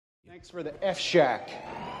Thanks for the F Shack.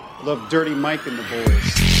 Love Dirty Mike and the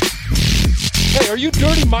boys. Hey, are you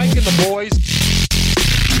Dirty Mike and the boys?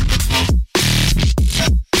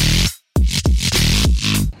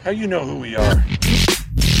 How you know who we are?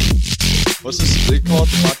 What's this they call it,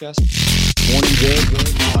 the podcast? Morning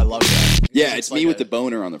Good. Oh, I love that. Yeah, it's me with the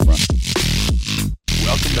boner on the front.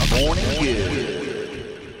 Welcome to Morning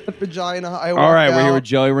Good. Vagina. All right, we're here with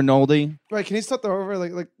Joey Rinaldi. Right, can you start the over?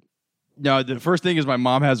 Like No, the first thing is my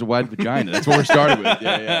mom has a wide vagina. That's what we're starting with.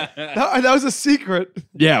 Yeah. that was a secret.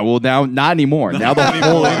 Yeah, well, now, not anymore. Now the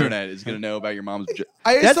whole internet is going to know about your mom's vagina.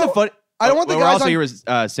 I don't want the we're guys also on- here with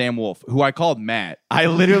Sam Wolf, who I called Matt. I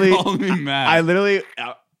literally,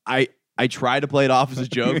 I tried to play it off as a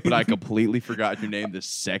joke, but I completely forgot your name the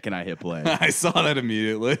second I hit play. I saw that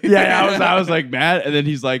immediately. Yeah, I was like, Matt, and then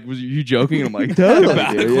he's like, "Was you joking?" And I'm like, About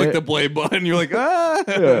to "Totally." click the play button. You're like, ah.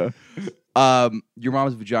 Yeah. Your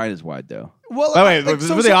mom's vagina is wide though. Well, By the way,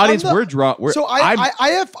 for the audience, we're drunk.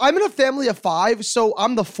 I'm in a family of 5, so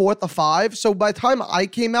I'm the 4th of 5. So by the time I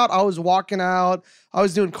came out, I was walking out, I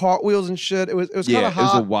was doing cartwheels and shit. It was kind of hot. It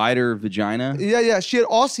was a wider vagina. Yeah. She had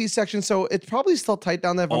all C-sections, so it's probably still tight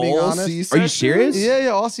down there. If I'm being honest. C-sections? Are you serious? Yeah,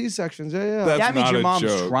 all C-sections. Yeah. That's That means not your a mom's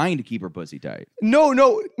joke. trying to keep her pussy tight.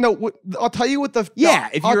 No. I'll tell you what the. Yeah,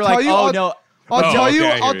 if you're like, no. I'll Oh, tell okay, you.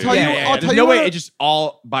 I hear I'll you. tell you. I'll There's tell no you. way. It just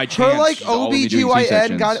all by chance. Her like she's only doing OBGYN,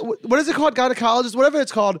 C-sections. what is it called? Gynecologist, whatever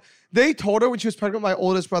it's called. They told her when she was pregnant with my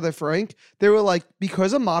oldest brother, Frank, they were like,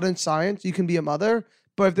 because of modern science, you can be a mother.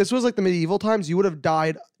 But if this was like the medieval times, you would have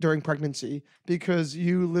died during pregnancy because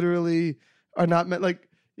you literally are not meant like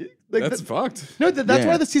That's fucked. No, that's Yeah.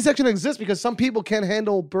 why the C-section exists, because some people can't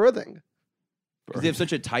handle birthing. Because they have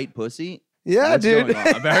such a tight pussy. Yeah, What's dude. going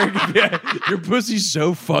on? Yeah, your pussy's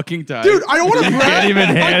so fucking tight. Dude, I don't want to You brag. can't even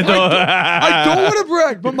handle. I don't want to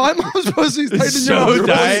brag, but my mom's pussy's tight It's in so yours. Your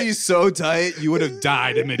tight. pussy's so tight, you would have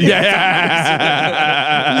died immediately.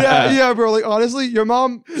 Yeah, bro. Like honestly, your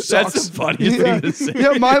mom sucks. That's the funniest thing to say.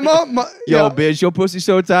 Yeah, my mom. Yo, bitch, your pussy's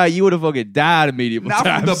so tight, you would have fucking died immediately. Not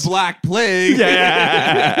from the Black Plague.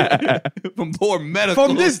 Yeah. From poor medical.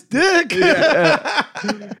 From this dick.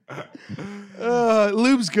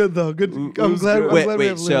 Lube's good though. Good. I'm Lube's glad. good. I'm glad we Wait.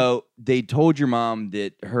 have lube. So they told your mom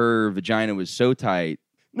that her vagina was so tight.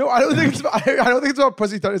 No, I don't think it's. I don't think it's about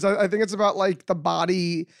pussy tightness. I think it's about like the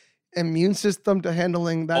body immune system to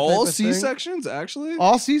handling that. All type of thing. C-sections, actually?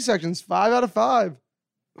 All C-sections. 5 out of 5.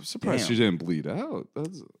 I'm surprised Damn. she didn't bleed out.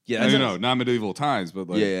 That's, Yeah, I that's- know, not medieval times, but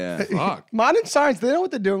like, Yeah. fuck. Modern science, they know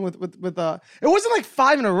what they're doing with it wasn't like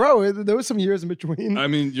 5 in a row. There was some years in between. I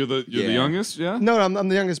mean, you're the Yeah. youngest, yeah? No, I'm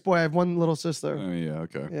the youngest boy. I have one little sister. Yeah,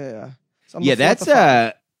 okay. Yeah. So I'm Yeah, the fourth that's of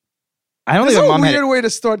 5. I don't This is think my a mom had. weird way to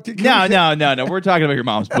start. No. We're talking about your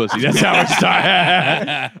mom's pussy. That's how we're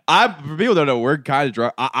starting. For people who don't know, we're kind of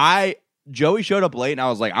drunk. Joey showed up late, and I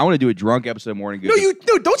was like, I want to do a drunk episode of Morning Good.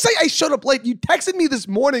 No, don't say I showed up late. You texted me this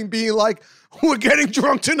morning being like, we're getting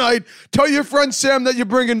drunk tonight. Tell your friend Sam that you're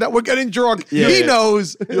bringing that we're getting drunk. Yeah, he yeah.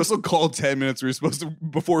 knows. You also called 10 minutes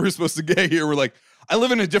before we were supposed to get here. We're like, I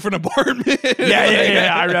live in a different apartment.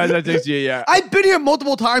 Yeah. I realized I texted you. Yeah. I've been here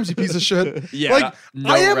multiple times, you piece of shit. Yeah, like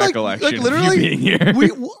no I am recollection like of literally you being here.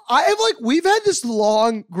 we've had this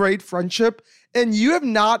long, great friendship, and you have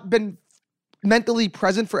not been mentally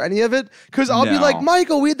present for any of it. Because I'll be No. like,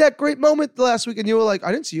 Michael, we had that great moment last week, and you were like,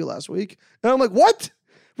 I didn't see you last week, and I'm like, what?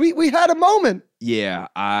 We had a moment. Yeah,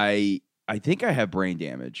 I think I have brain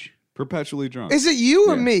damage. Perpetually drunk. Is it you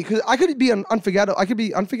or Yeah. me? Because I could be unforgettable. I could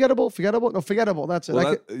be forgettable. No, forgettable. That's it.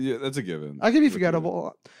 Well, that's a given. I could be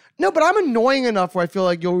forgettable. No, but I'm annoying enough where I feel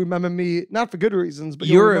like you'll remember me, not for good reasons, but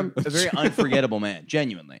You're you'll a very unforgettable man,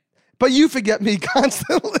 genuinely. but you forget me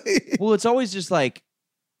constantly. Well, it's always just like,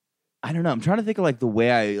 I don't know. I'm trying to think of like the way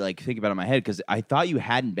I like think about it in my head because I thought you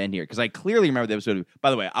hadn't been here because I clearly remember the episode. By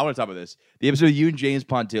the way, I want to talk about this. The episode of you and James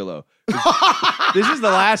Pontillo. This is the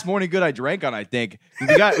last Morning Good I drank on. I think we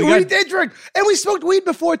did drink, and we smoked weed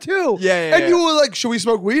before too. Yeah, and you were like, "Should we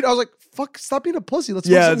smoke weed?" I was like, "Fuck, stop being a pussy. Let's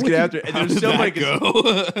yeah, smoke let's some get weed." after it. And How there's did so that many. go?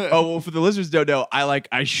 Oh well, for the listeners who don't know,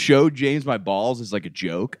 I showed James my balls as like a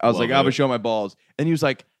joke. I was Love like, I'm gonna it. show my balls, and he was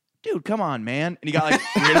like, "Dude, come on, man," and he got like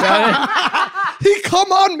weird about it.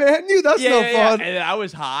 Come on, man, that's no fun. And then I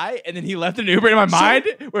was high, and then he left an Uber in my mind.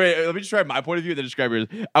 Wait, let me just try my point of view, then describe yours.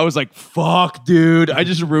 I was like, fuck, dude. I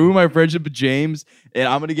just ruined my friendship with James, and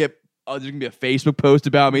I'm going to get oh, there's gonna be a Facebook post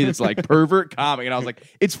about me that's like pervert comic, and I was like,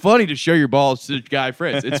 it's funny to show your balls to guy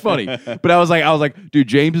friends. It's funny, but I was like, dude,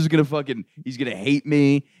 James is gonna he's gonna hate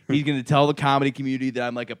me. He's gonna tell the comedy community that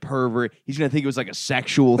I'm like a pervert. He's gonna think it was like a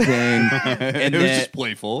sexual thing, and it was just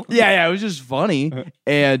playful. Yeah, it was just funny.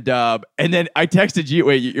 And then I texted you.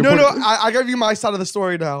 Wait, you're I give you my side of the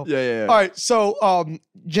story now. Yeah. All right, so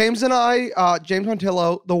James and I, James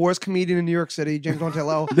Montillo, the worst comedian in New York City, James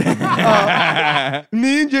Montillo.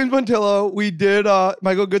 Me and James Montillo, we did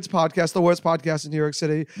Michael Good's podcast, the worst podcast in New York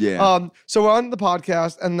City. Yeah. So we're on the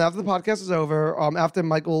podcast, and after the podcast is over, after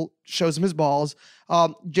Michael shows him his balls,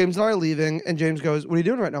 James and I are leaving, and James goes, "What are you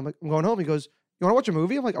doing right now?" I'm like, "I'm going home." He goes, "You want to watch a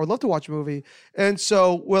movie?" I'm like, "I would love to watch a movie." And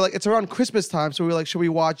so we're like, it's around Christmas time, so we're like, should we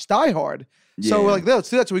watch Die Hard? So Yeah. we're like, let's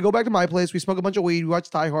do that. So we go back to my place, we smoke a bunch of weed, we watch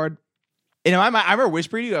Die Hard. And I remember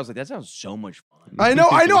whispering to you, I was like, that sounds so much fun. I know.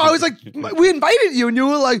 I was like, we invited you, and you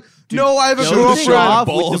were like, no, I have a show girlfriend. off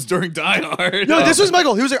with balls during Die Hard. No, this was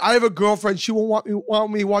Michael. He was like, I have a girlfriend. She won't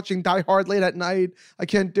want me watching Die Hard late at night. I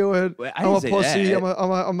can't do it. Wait, I I'm a didn't say pussy. that.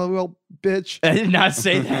 I'm a real bitch. I did not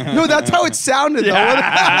say that. No, that's how it sounded.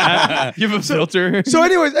 Yeah. You have a filter. So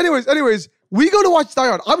anyways, we go to watch Die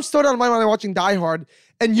Hard. I'm stoned out of my mind watching Die Hard.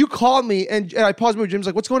 And you called me, and I paused me. Jim's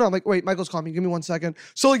like, "What's going on?" I'm like, "Wait, Michael's calling me. Give me 1 second."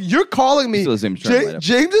 So like, you're calling me. Still the same shirt, light up.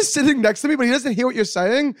 James is sitting next to me, but he doesn't hear what you're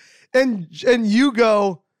saying. And you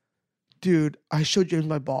go, "Dude, I showed James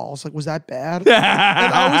my balls. Like, was that bad?" And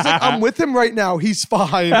I was like, "I'm with him right now. He's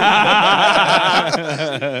fine."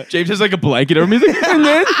 James has like a blanket over me. He's like, and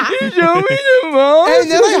then you show me the balls.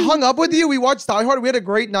 And then I hung up with you. We watched Die Hard. We had a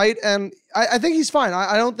great night, and I think he's fine.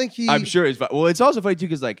 I don't think he. I'm sure it's fine. Well, it's also funny too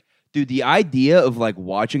because like, dude, the idea of like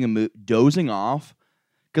watching a movie, dozing off,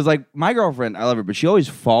 because like my girlfriend, I love her, but she always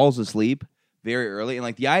falls asleep very early, and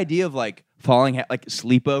like the idea of like falling like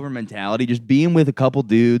sleepover mentality, just being with a couple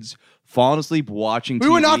dudes, falling asleep watching. We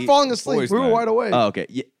TV. were not falling asleep. Boys' We were night. wide awake. Oh, okay.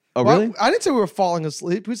 Yeah. Oh, Well, really? I didn't say we were falling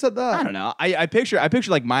asleep. Who said that? I don't know. I picture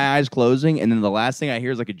like my eyes closing, and then the last thing I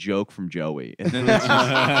hear is like a joke from Joey. And then it's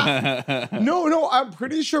just, No, I'm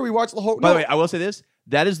pretty sure we watched the whole. by the way, I will say this: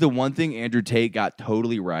 that is the one thing Andrew Tate got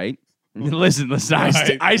totally right. Listen,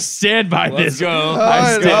 I stand by Let's this. go. All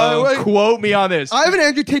Let's go. right, wait. Quote me on this. I have an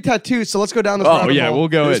Andrew Tate tattoo, so let's go down this Oh rabbit yeah, hole. we'll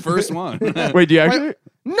go His in. first one. Wait, do you actually?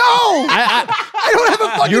 No, I don't have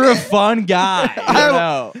a fucking. You're a fun guy. I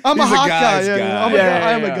know. I'm a He's a hot guy. guy's Yeah, guy. I'm a Yeah, guy. yeah,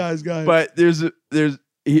 I am a yeah. guy's guy. But there's a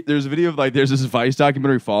video of like there's this Vice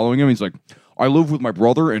documentary following him. He's like, I live with my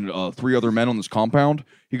brother and 3 other men on this compound.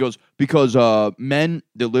 He goes, because men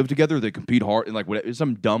that live together, they compete hard and like whatever.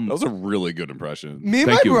 Some dumb. That was a really good impression. me and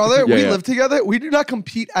Thank my you. brother, Yeah, we yeah. live together. We do not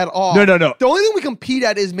compete at all. No. The only thing we compete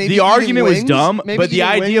at is maybe The eating argument was wings. dumb, Maybe but the eating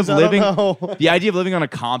idea of wings, I don't living, know. the idea of living on a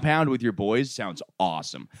compound with your boys sounds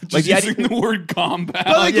awesome. Like Just the idea, using the word compound.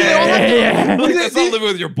 like, yeah, they all have- yeah. Like, that's not living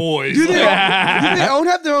with your boys. Do they, Like, do they own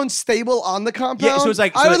have their own stable on the compound? so it's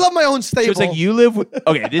like- I so would it- love my own stable. So it's like you live with,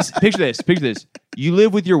 okay, picture this. You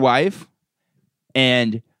live with your wife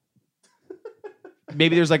and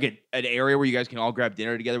maybe there's like an area where you guys can all grab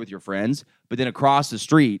dinner together with your friends, but then across the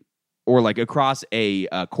street or like across a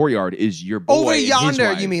courtyard is your boy over and his yonder.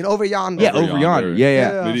 wife. You mean over yonder? Yeah, over yonder.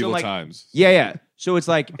 Yeah. Medieval So, like, times. Yeah. So it's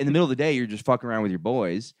like in the middle of the day, you're just fucking around with your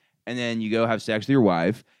boys, and then you go have sex with your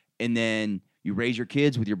wife, and then you raise your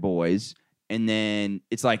kids with your boys, and then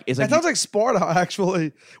it's like That sounds like Sparta,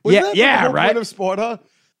 actually. Wasn't Yeah, that yeah, the whole right? point of Sparta?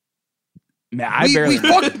 man, I We barely.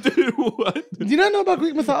 fucked. Dude, what? Do you not know about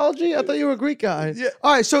Greek mythology? I thought you were a Greek guy. Yeah.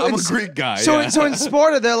 All right, so I'm a it's- Greek guy. So, yeah. so in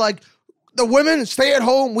Sparta, they're like, the women stay at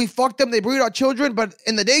home, we fuck them, they breed our children, but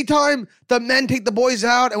in the daytime, the men take the boys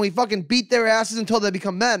out and we fucking beat their asses until they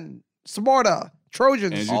become men. Sparta,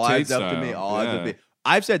 Trojans. Andrew all Tate adds up to me. style. All adds up to Yeah. me.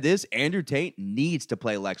 I've said this. Andrew Tate needs to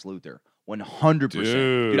play Lex Luthor. 100%.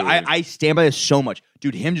 Dude. Dude, I stand by this so much.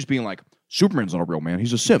 Dude, him just being like, Superman's not a real man.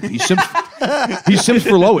 He's a simp. He's simp. He's simp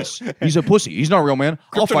for Lois. He's a pussy. He's not a real man.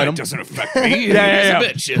 I'll fight him. doesn't affect me. Yeah.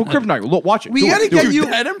 He's a bitch. Put Kryptonite. Look, watch it. We Do gotta it. Do get it. you-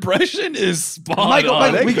 That impression is spot Michael,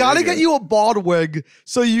 on. we gotta get you a bald wig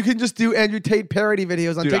so you can just do Andrew Tate parody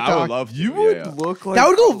videos on Dude, TikTok. I would love You to. would Yeah. look like that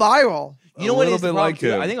would go viral. You know what little is the bit problem, like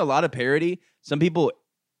too? him. I think a lot of parody, some people,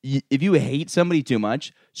 if you hate somebody too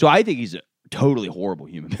much, so I think he's a totally horrible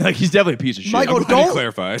human. Like, he's definitely a piece of shit. Michael, I'm glad you don't-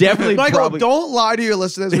 clarified. Definitely Michael, probably don't lie to your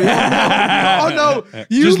listeners. We all know. Oh no,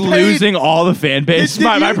 you just paid- losing all the fan base. Did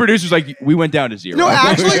My you- producer's like, we went down to 0. No,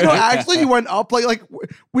 actually, you went up. Like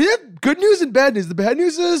we have good news and bad news. The bad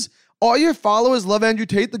news is all your followers love Andrew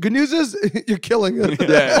Tate. The good news is you're killing it.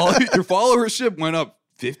 Your followership went up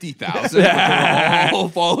 50,000. They're all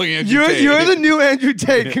following Andrew Tate. You're the new Andrew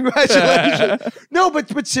Tate. Congratulations. No,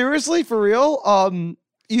 but seriously, for real,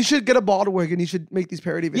 you should get a bald wig and you should make these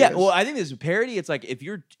parody videos. Yeah, well, I think this parody. It's like if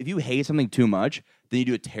you hate something too much, then you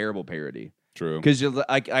do a terrible parody. True. Because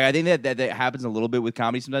like I think that happens a little bit with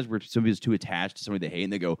comedy sometimes, where somebody's too attached to somebody they hate,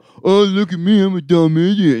 and they go, "Oh, look at me, I'm a dumb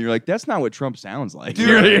idiot." And you're like, "That's not what Trump sounds like." Dude,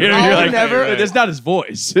 you're I'll like, never- That's not his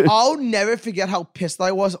voice. I'll never forget how pissed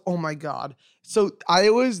I was. Oh my god. So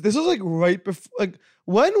this was like right before, like,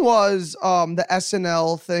 when was the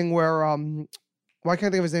SNL thing where why can't I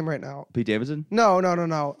think of his name right now? Pete Davidson.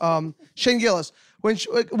 No. Shane Gillis.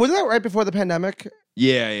 Wasn't that right before the pandemic?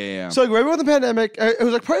 Yeah. So like right before the pandemic, it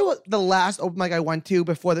was like probably the last open mic I went to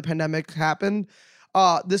before the pandemic happened.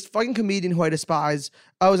 This fucking comedian who I despise.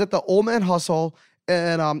 I was at the Old Man Hustle,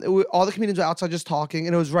 and all the comedians were outside just talking,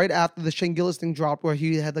 and it was right after the Shane Gillis thing dropped, where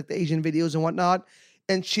he had like the Asian videos and whatnot.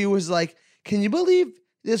 And she was like, "Can you believe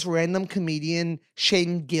this random comedian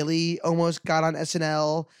Shane Gilly almost got on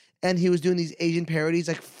SNL?" And he was doing these Asian parodies.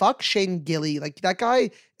 Like, fuck Shane Gilly. Like, that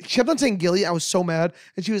guy, she kept on saying Gilly. I was so mad.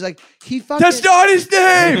 And she was like, he fucking. That's not his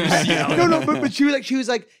name. No, but she was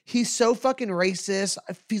like, he's so fucking racist.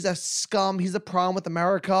 He's a scum. He's the problem with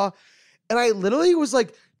America. And I literally was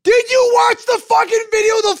like, did you watch the fucking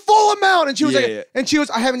video the full amount? And she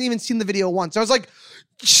was I haven't even seen the video once. I was like,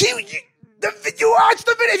 you watched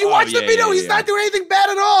the video. If you watch the video, he's not doing anything bad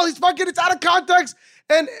at all. He's fucking, it's out of context.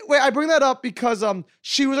 And wait, I bring that up because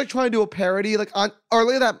she was like trying to do a parody like on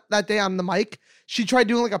earlier that day on the mic. She tried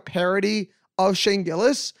doing like a parody of Shane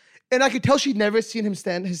Gillis, and I could tell she'd never seen his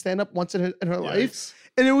stand up once in her life,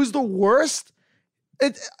 and it was the worst. You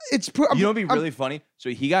know what'd be really funny? So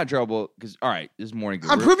he got in trouble because, all right, this is Morning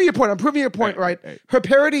Guru. I'm proving your point, right? Her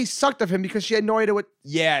parody sucked of him because she had no idea what.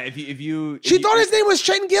 Yeah, if you She thought his name was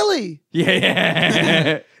Shane Gilly.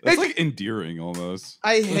 Yeah. That's like endearing almost.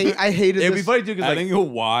 I hated It'd be this. funny too because like, Adding a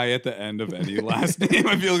Y at the end of any last name,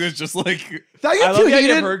 I feel like it's just like. Did I I get love too the idea of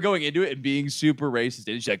heated? her going into it and being super racist,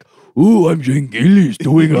 and she's like, "Ooh, I'm Shane Gillis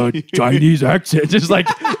doing a Chinese accent," just like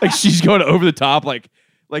she's going over the top, like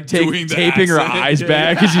Doing the taping her accent. eyes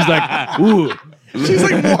back, because she's like, "Ooh." She's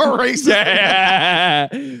like more racist. Yeah.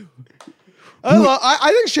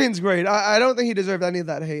 I think Shane's great. I don't think he deserved any of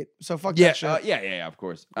that hate. So fuck that shit. Yeah, of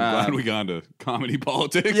course. I'm glad we got into comedy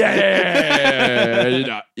politics. Yeah.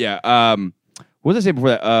 What was I saying before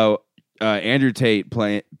that? Andrew Tate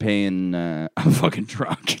paying. I'm fucking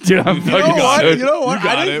drunk, dude. I'm fucking. You know what? You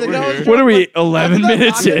got I didn't it. think We're I was here. drunk, What are we? but 11 after that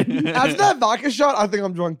minutes vodka- in, After that vodka shot, I think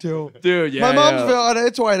I'm drunk too. dude. Yeah. My mom's feeling it.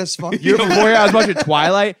 It's white as fuck. You know, before I was watching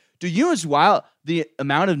Twilight. Dude, you know what's wild? The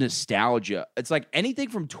amount of nostalgia. It's like anything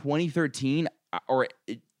from 2013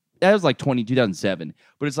 that was like 2007.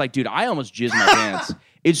 But it's like, dude, I almost jizzed my pants.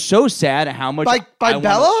 It's so sad how much By I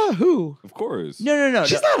Bella? Who? Of course. No.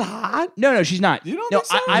 She's not hot. No, she's not. You don't no,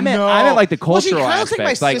 think so? I meant like the Well, she cultural kind of like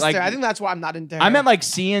my aspects. sister. I think that's why I'm not into her. I meant like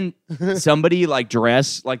seeing somebody like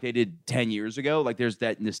dress like they did 10 years ago. Like there's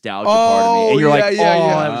that nostalgia part of me. And you're like, yeah.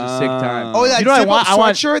 that was a sick time. Oh, that You know what I zip want? up I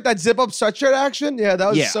want- sweatshirt, that zip up sweatshirt action. Yeah, that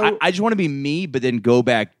was yeah, so. I just want to be me, but then go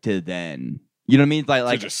back to then. You know what I mean?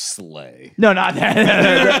 Like just slay. no, not that.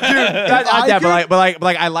 Not I that, could- but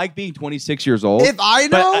like I like being 26 years old. If I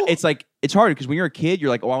But know, it's like it's hard because when you're a kid, you're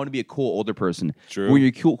like, oh, I want to be a cool older person. True. When you're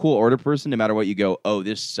a cool older person, no matter what, you go, oh,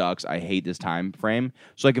 this sucks. I hate this time frame.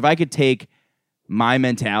 So like, if I could take my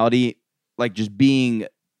mentality, like just being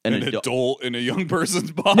an adult in a young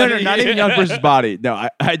person's body. No, not even young person's body. No,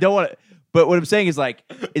 I don't want to. But what I'm saying is like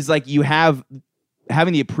you have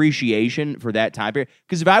having the appreciation for that time period.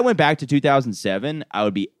 Because if I went back to 2007, I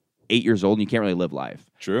would be 8 years old, and you can't really live life.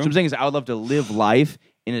 True. So what I'm saying is I would love to live life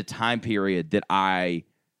in a time period that I.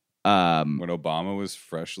 When Obama was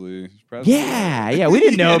freshly president. Yeah. We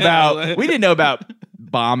didn't know about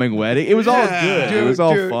bombing wedding. It was all good. It was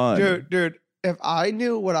all fun. Dude. If I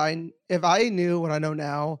knew what I know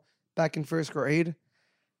now, back in first grade,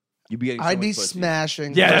 You'd be getting so I'd much be pussy.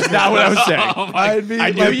 smashing. Yeah, that's not what I was saying. Oh my I'd be.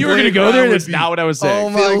 I knew like, you were going to go there. That's not what I was Oh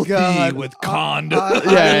saying. my Filthy god, with condoms.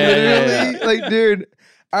 Literally, like, dude,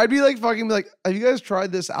 I'd be like fucking be like, have you guys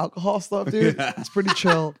tried this alcohol stuff, dude? It's pretty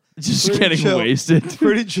chill. Just Pretty getting chill. wasted. It's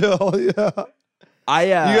pretty chill. Yeah. I You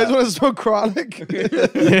guys want to smoke chronic?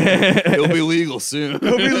 It'll be legal soon.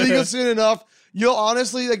 It'll be legal soon enough. You'll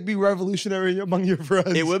honestly like be revolutionary among your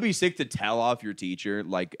friends. It would be sick to tell off your teacher,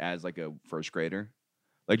 like as like a first grader,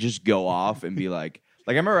 like just go off and be like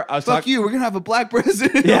I remember I was Fuck talking. you. We're gonna have a black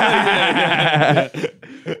president. Yeah,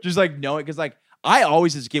 just like knowing because like I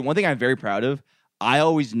always as a kid, one thing I'm very proud of, I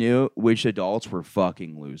always knew which adults were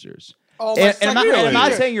fucking losers. Oh, And I'm second not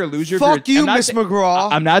teacher. saying you're a loser. Fuck you, I'm not Miss sa-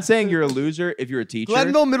 McGraw. I'm not saying you're a loser if you're a teacher.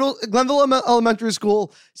 Glenville Elementary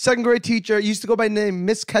School, second grade teacher. Used to go by name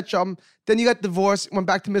Miss Ketchum. Then you got divorced, went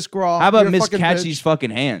back to Miss Graw. How about You're a Miss fucking Catch bitch. These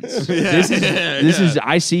fucking hands? This is.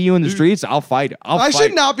 I see you in the streets. I'll fight. I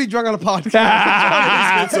should not be drunk on a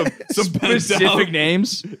podcast. some Specific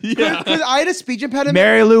names. Because I had a speech impediment.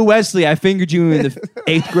 Mary Lou Wesley, I fingered you in the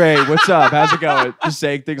 8th grade. What's up? How's it going? Just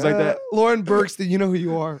saying things like that. Lauren Berkston, you know who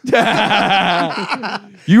you are.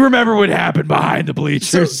 You remember what happened behind the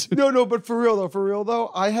bleachers? No, but for real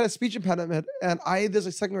though, I had a speech impediment, and there's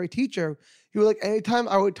a second grade teacher who like anytime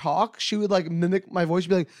I would talk, she would like mimic my voice,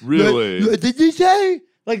 be like, Really? What did you say?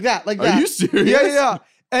 Like that. Are you serious? Yeah.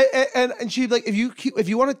 And she'd like, if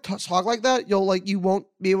you want to talk like that, you won't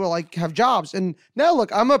be able to like have jobs. And now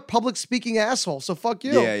look, I'm a public speaking asshole, so fuck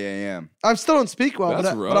you. Yeah. I still don't speak well, That's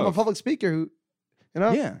but I'm a rough. public speaker who, you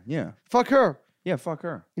know, Yeah. fuck her. Yeah, fuck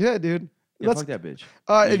her. Yeah, dude. Yeah, fuck that bitch.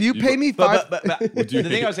 If you pay me five, But Do you the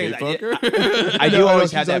thing I was saying is fucker? I do No, always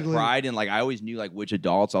she's have that ugly. pride, and like I always knew like which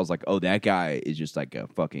adults I was like, oh, that guy is just like a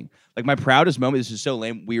fucking like my proudest moment. This is so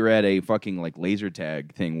lame. We were at a fucking like laser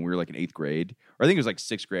tag thing when we were like in 8th grade, or I think it was like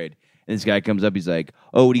 6th grade. And this guy comes up, he's like,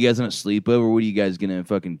 "Oh, what are you guys gonna sleep over? What are you guys gonna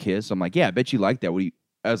fucking kiss?" I'm like, "Yeah, I bet you like that." What do you?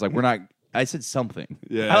 I was like, "We're not." I said something.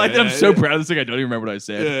 Yeah, I like that. I'm yeah, so yeah. proud of this thing. I don't even remember what I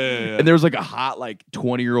said. Yeah. And there was like a hot like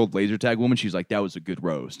 20-year-old laser tag woman. She's like, "That was a good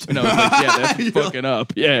roast." And I was like, "Yeah, that's fucking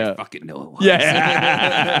up." Yeah. Fucking know it was.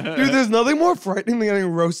 Yeah. dude, there's nothing more frightening than getting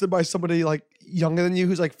roasted by somebody like younger than you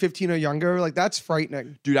who's like 15 or younger. Like that's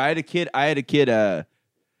frightening. Dude, I had a kid.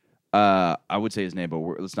 I would say his name, but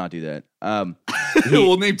let's not do that.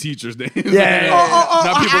 We'll name teachers' names. Yeah.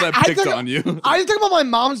 Not people that I picked think- on you. I can talk about my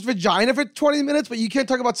mom's vagina for 20 minutes, but you can't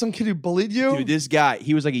talk about some kid who bullied you. Dude, this guy,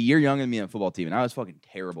 he was like a year younger than me on the football team, and I was fucking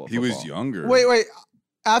terrible at He was football. younger. Wait.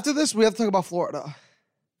 After this, we have to talk about Florida.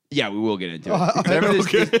 Yeah, we will get into it. Okay. Remember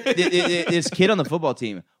this kid on the football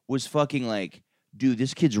team was fucking like, dude,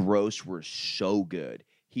 this kid's roasts were so good.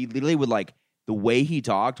 He literally would like, the way he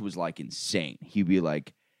talked was like insane. He'd be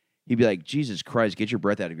like, Jesus Christ, get your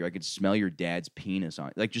breath out of here. I could smell your dad's penis on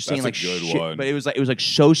it. Like just saying That's like a good shit. one. But it was like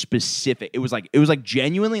so specific. It was like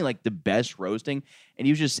genuinely like the best roasting. And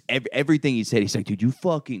he was just everything he said. He's like, dude, you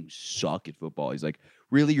fucking suck at football. He's like,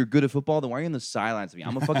 really, you're good at football? Then why are you on the sidelines of me?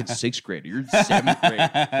 I'm a fucking 6th grader. You're in 7th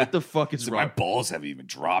grade. What the fuck is My wrong? balls haven't even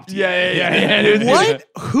dropped Yeah, yet. dude. What?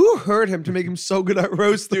 Who hurt him to make him so good at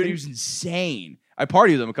roasting? Dude, he was insane. I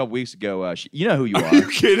partied with him a couple weeks ago. You know who you Are are. you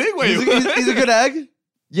kidding? Wait, He's a good egg.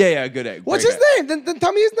 Yeah, good egg. What's Great his guy. name? Then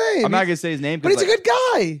tell me his name. I'm not gonna say his name, But he's a good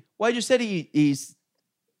guy. Well, I just said he's.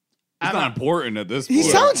 It's not important at this He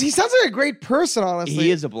point. sounds like a great person. Honestly, He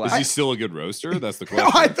is a Is black. he still a good roaster? That's the No,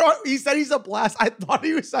 question. I thought he said he's a blast. I thought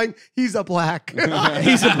he was saying he's a black.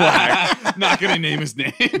 He's a black. Not gonna name his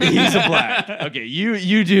name. He's a black. Okay,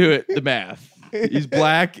 you do it. The math. He's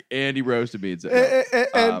black and he roasted me. and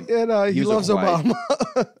He he was loves a white.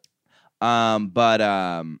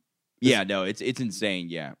 Obama. Yeah, no, it's insane.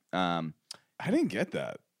 Yeah. I didn't get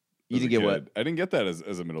that. You as a didn't get kid. what? I didn't get that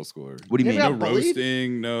as a middle schooler. What do you You mean? ever No got bullied?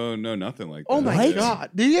 roasting, no nothing like that. Oh my What? god!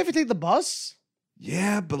 Did you ever take the bus?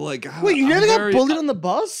 Yeah, but like, Wait, you I'm never got very- bullied on the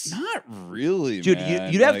bus? Not really, Dude,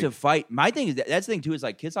 man. you'd have Like, to fight. My thing is that's the thing too. Is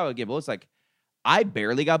like kids always get bullied. It's like I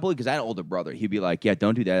barely got bullied because I had an older brother. He'd be like, "Yeah,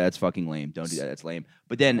 don't do that. That's fucking lame. Don't do that. That's lame."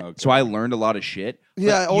 But then, Okay. so I learned a lot of shit. But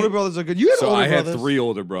Yeah, older you- brothers are good. You had So older I had brothers. 3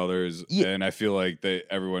 older brothers, Yeah. and I feel like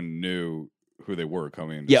everyone knew who they were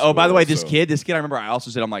coming into Yeah. Oh, by the school, way, this so- kid, I remember I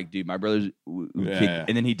also said, I'm like, dude, my brother's kid, Yeah.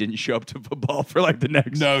 and then he didn't show up to football for like the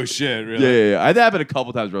next. No shit, really. Yeah. That happened a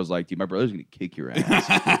couple times where I was like, dude, my brother's gonna kick your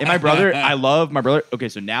ass. And my brother, I love my brother. Okay,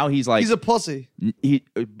 so now he's like, He's a pussy.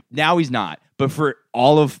 now he's not. But for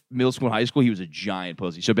all of middle school and high school, he was a giant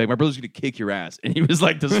pussy. So like, my brother's gonna kick your ass, and he was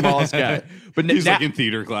like the smallest guy. But He's now, like in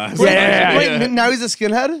theater class. Yeah. Wait, now he's a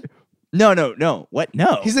skinhead? no, what?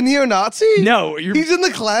 No, He's a neo-Nazi? no. You're He's in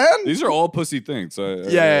the Klan? These are all pussy things. So,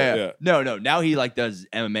 yeah. No. Now he like does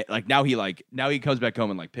MMA. Like now he comes back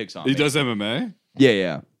home and like picks on He me. does MMA.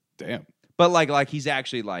 Yeah. Damn. But like he's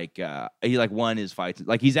actually like he like won his fights.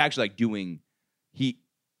 Like he's actually like doing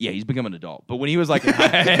he's become an adult. But when he was like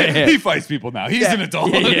He fights people now. He's an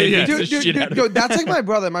adult. Yeah. Dude, the shit out of dude, that's like my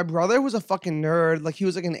brother. My brother was a fucking nerd. Like he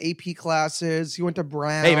was like in AP classes. He went to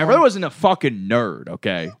Brown. Hey, my brother wasn't a fucking nerd,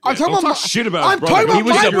 okay? I'm talking Don't about talk my, shit about I'm his talking brother. about He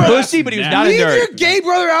was my a brother. pussy, but he was not a Leave nerd. your gay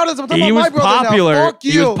brother out of this. I'm talking He about was my brother popular. now. Fuck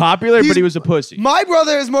you. He was popular, but He's- he was a pussy. My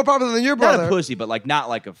brother is more popular than your Not brother. a pussy, but like not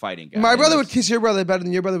like a fighting guy. My brother He would was- kiss your brother better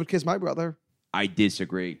than your brother would kiss my brother. I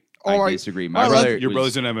disagree. Oh, I I- disagree. all My right, brother. Your was-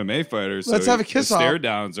 brother's an MMA fighter. So Let's have a kiss The off. stare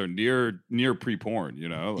downs are near pre porn. You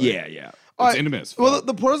know. Like, Yeah. Alright, intimate. As Well, fuck.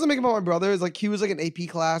 the point I was making about my brother is like he was like in AP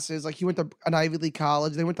classes, like he went to an Ivy League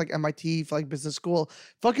college, they went to like MIT for like business school,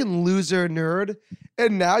 fucking loser nerd.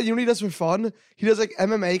 And now you know what he does for fun? He does like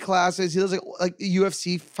MMA classes, he does like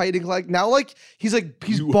UFC fighting. Like now, like he's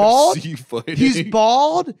UFC bald, fighting. he's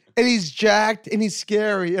bald, and he's jacked, and he's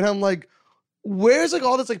scary. And I'm like, where's like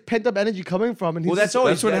all this like pent up energy coming from? And he's Well, that's just-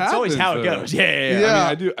 always what that's always how it happens, goes. Yeah. Yeah.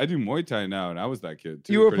 I mean, I do Muay Thai now, and I was that kid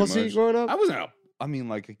too. You were a pretty pussy much. growing up? I wasn't. I mean,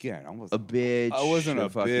 like again, I was A bitch. I wasn't a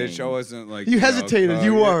fucking- bitch. I wasn't like You hesitated,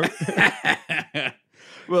 you were.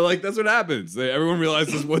 Well, like that's what happens. Everyone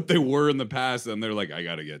realizes what they were in the past, and they're like, "I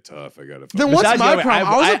gotta get tough. I gotta." Then what's Besides, my yeah, problem?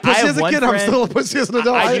 I I was a have pussy as a one kid. I'm friend- still a pussy as an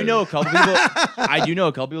adult. I do know a couple people. I do know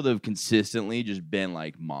a couple people that have consistently just been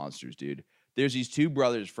like monsters, dude. There's these two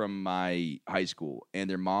brothers from my high school, and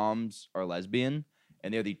their moms are lesbian,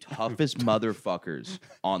 and they're the toughest motherfuckers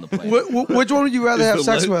on the planet. Which one would you rather have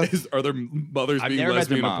sex with? Are their mothers I've being never met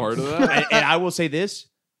their lesbian a part moms. of that? and I will say this: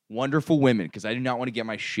 wonderful women, because I do not want to get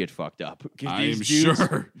my shit fucked up. 'Cause I these am dudes-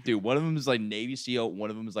 sure. dude. One of them is like Navy SEAL, one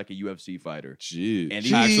of them is like a UFC fighter. Jeez, And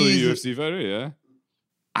actually, Jesus. UFC fighter, yeah.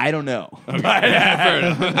 I don't know. Okay, fair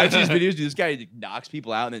enough. I've seen these videos. This guy knocks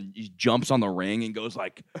people out and then he jumps on the ring and goes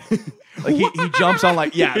like he jumps on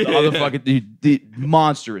like the other fucking the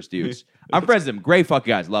monstrous dudes. I'm friends with them. Great fucking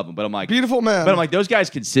guys. Love them. But I'm like, Beautiful man. but I'm like, those guys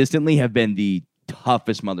consistently have been the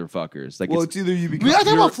toughest motherfuckers. Like, Well, it's, it's either you we become. gotta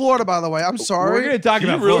talk about Florida, by the way. I'm sorry. we're gonna talk He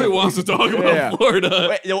about really Florida. wants to talk about Yeah. Florida.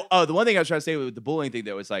 Wait, no, the one thing I was trying to say with the bullying thing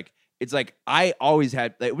though is like, it's like I always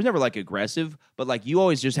had like, it was never like aggressive, but like you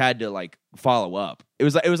always just had to like follow up. It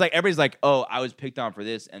was like everybody's like, oh, I was picked on for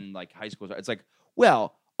this, and like high school. It's like,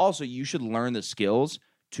 well, also you should learn the skills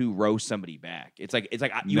to roast somebody back. It's like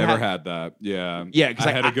you Never have, had that. Yeah. Yeah, 'cause I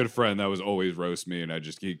like, had I- a good friend that was always roast me, and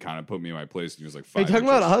he kind of put me in my place, and he was like, Are you 5 talking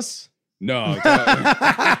about inches. us? No.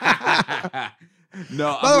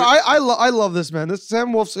 No. By the way, I love this man. This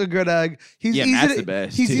Sam Wolf's a good egg. He's Yeah, easy Matt's to, the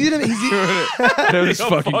best, He's too. easy to this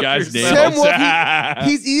fucking guy's name. Sam Wolf,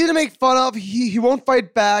 he's easy to make fun of. He won't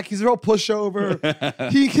fight back. He's a real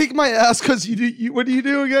pushover. He kicked my ass because what do you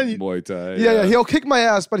do again? Muay Thai. Yeah, he'll kick my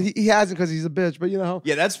ass, but he hasn't because he's a bitch. But you know,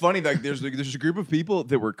 Yeah, that's funny. Like, there's a group of people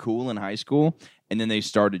that were cool in high school, and then they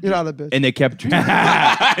started. You're not a bitch. And they kept.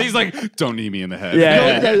 He's like, don't knee me in the head.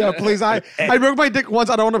 Yeah. yeah, please. I broke my dick once.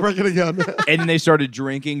 I don't want to break it again. And then they started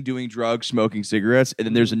drinking, doing drugs, smoking cigarettes. And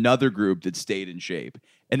then there's another group that stayed in shape.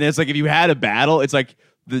 And then it's like if you had a battle, it's like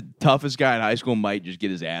the toughest guy in high school might just get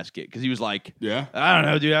his ass kicked because he was like, Yeah. I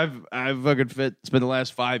don't know, dude. I've fucking spent the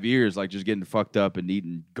last 5 years like just getting fucked up and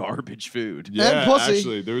eating garbage food. Yeah, pussy.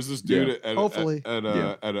 actually, there was this dude Yeah. at Hopefully.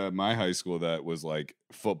 at my high school that was like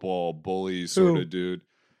football bully sort Who? of dude.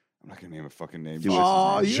 I'm not gonna name a fucking name. Dude, Shit.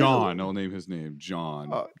 what's his name? John. I'll name his name.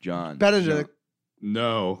 John. John. Benedict.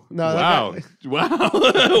 No. No, Wow. that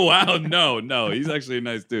Wow. Wow. No. He's actually a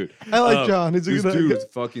nice dude. I like John. He's a This good dude egg. was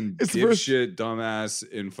fucking It's the first- dipshit, dumbass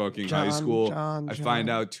in fucking high John, school. John, I John. find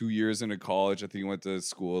out 2 years into college. I think he went to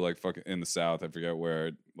school like fucking in the South. I forget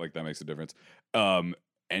where. Like that makes a difference. And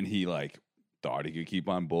he like thought he could keep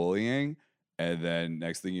on bullying. And then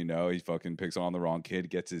next thing you know, he fucking picks on the wrong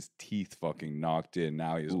kid, gets his teeth fucking knocked in.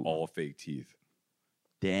 Now he has all fake teeth.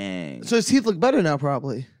 Dang. So his teeth look better now,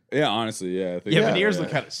 probably. Yeah, honestly, yeah. I think yeah, so, veneers yeah.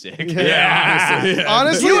 look kind of sick. Yeah, honestly, yeah.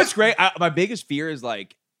 Honestly, You know what's great? My biggest fear is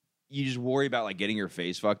like you just worry about like getting your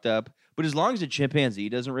face fucked up. But as long as a chimpanzee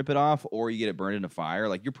doesn't rip it off or you get it burned in a fire,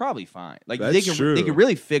 like you're probably fine. Like they That's can true. they can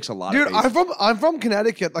really fix a lot dude, of faces. I'm from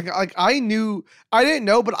Connecticut. Like I didn't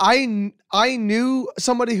know, but I knew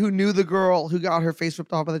somebody who knew the girl who got her face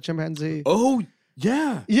ripped off by the chimpanzee. Oh,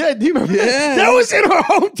 yeah. Yeah, do you remember Yeah. that? That was in our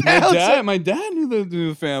hometown. My dad knew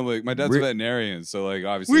the family. My dad's a veterinarian, so like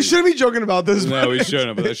obviously We shouldn't be joking about this. No, we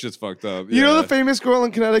shouldn't. But that shit's fucked up. You know Yeah. the famous girl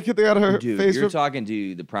in Connecticut that got her Dude, face you're ripped? talking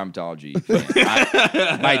to the primatology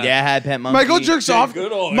fan. My dad had pet monkey. Michael jerks off.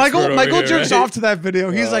 good old Michael expert over Michael here, jerks right? off to that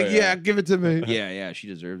video. He's Oh, like, yeah. yeah, give it to me. Yeah, she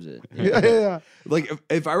deserves it. Yeah, yeah. Like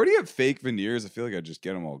if I already have fake veneers, I feel like I'd just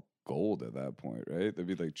get them all gold at that point, right? That'd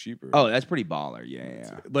be like cheaper. Oh, that's pretty baller.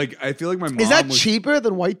 Yeah. like I feel like my mom Is that was, cheaper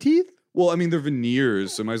than white teeth? Well, I mean they're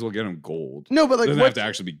veneers, so might as well get them gold. No, but like Doesn't what? have to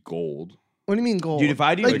actually be gold. What do you mean gold? Dude, if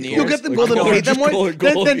I do like, veneers- you'll get them like gold and gold, paint them just white. call it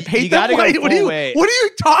Then gold. paint You them gotta go white. What are full you? weight. What are you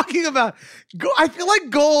talking about? I feel like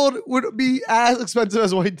gold would be as expensive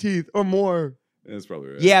as white teeth or more. That's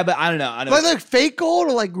probably right. Yeah, but I don't know. I know. Like fake gold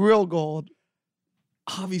or like real gold?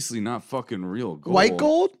 Obviously not fucking real gold. White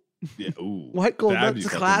gold? Yeah. Ooh. White gold. That'd be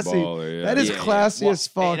That's fucking classy. baller, yeah. That is Yeah, classy Well, as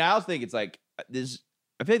fuck. And I also think it's like this.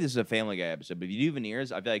 I feel like this is a Family Guy episode, but if you do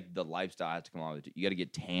veneers, I feel like the lifestyle has to come along with it. You got to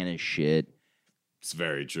get tan as shit. It's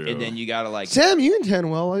very true. and then you gotta like Sam, you can tan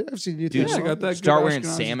well. I've seen you tan Dude, Yeah, I well. got that. start good wearing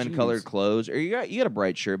Ashkenazi salmon colored jeans. clothes, or you got a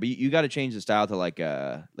bright shirt, but you got to change the style to like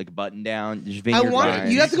a button down. Just I vineyard want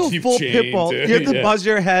vines. you have to go Keep full chain, pitbull. too. You have to Yeah. buzz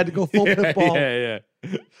your head, go full pitbull.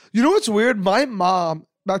 Yeah. You know what's weird? My mom,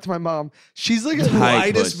 back to my mom, she's like a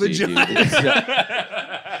Tight lightest pussy, dude.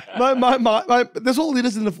 vagina. My this will lead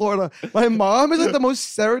us into Florida. My mom is like the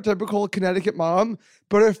most stereotypical Connecticut mom,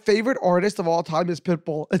 but her favorite artist of all time is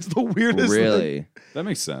Pitbull. It's the weirdest thing. Really? That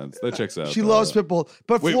makes sense. That checks out. She though. loves Pitbull.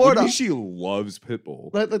 But Wait, what do you Florida, mean she loves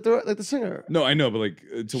Pitbull? like the singer. No, I know, but like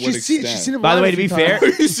to what She's seen extent? him By the live way, a to be few fair,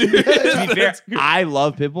 times. Are you serious? to be fair, I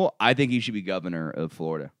love Pitbull. I think he should be governor of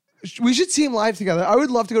Florida. We should see him live together. I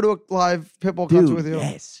would love to go to a live Pitbull concert with you.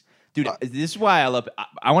 Yes. Dude, this is why I love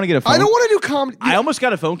I want to get a phone. I don't want to do comedy. I almost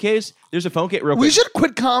got a phone case. There's a phone case real quick. We should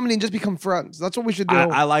quit comedy and just become friends. That's what we should do.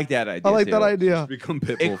 I like that idea. I like too. that idea. Become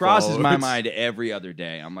Pitbull. It crosses my followers. mind every other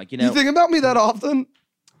day. I'm like, You think about me that often?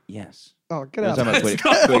 yes. Oh, get That's out. how of much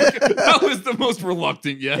here. weight- That was the most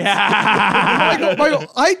reluctant yes. Michael,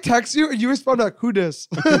 I text you and you respond like, "Who dis?"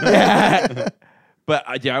 But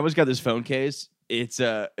I almost got this phone case. It's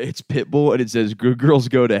Pitbull and it says good girls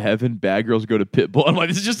go to heaven, bad girls go to Pitbull. I'm like,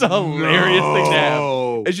 this is just a hilarious thing to have.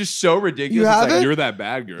 No. It's just so ridiculous. You It's have like, it? You're that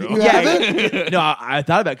bad girl. You Yeah, have it? no, I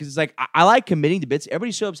thought about it because it's like I like committing to bits.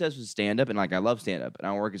 Everybody's so obsessed with stand up, and like I love stand up, and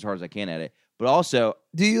I work as hard as I can at it. But also,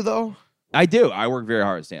 Do you though? I do. I work very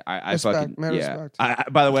hard at stand. I Respect, fucking man, yeah.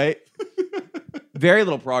 respect. By the way, very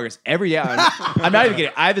little progress every day. I'm not even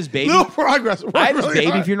kidding. I have this baby. Little progress. I had this Really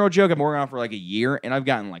baby hard. funeral joke I've been working on for like a year, and I've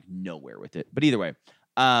gotten like nowhere with it. But either way,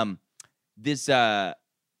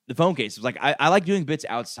 the phone case was like I like doing bits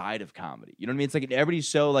outside of comedy. You know what I mean? It's like everybody's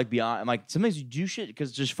so like beyond. I'm like sometimes you do shit because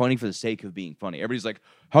it's just funny for the sake of being funny. Everybody's like,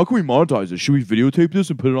 how can we monetize this? Should we videotape this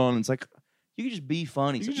and put it on? And it's like you can just be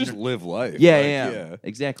funny. You can just live life. yeah, Like, yeah,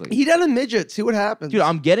 exactly. He done a midget. See what happens. Dude,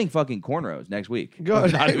 I'm getting fucking cornrows next week. Good.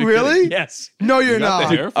 I'm not even Really? kidding. Yes. no, you're You got the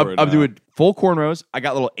not. hair for I'm, it I'm now. doing full cornrows. I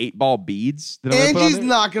got little 8-ball beads. That I'm gonna put on Angie's there.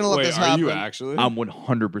 not gonna let Wait, this are happen. you actually? I'm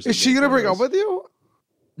 100%. Is she gonna break up with you?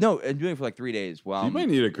 No, I'm doing it for like 3 days. Well, You might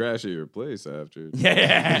need to crash at your place after.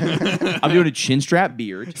 yeah. I'm doing a chin strap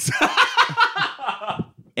beard.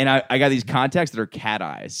 And I got these contacts that are cat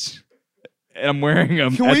eyes. And I'm wearing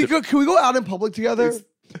them. Can we go out in public together?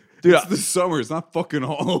 Dude, It's the summer. It's not fucking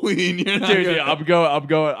Halloween. You're not dude,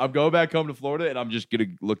 gonna- I'm going back home to Florida, and I'm just gonna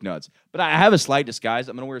look nuts. But I have a slight disguise.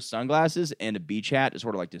 I'm gonna wear sunglasses and a beach hat to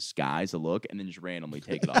sort of like disguise the look, and then just randomly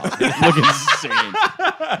take it off. Look insane.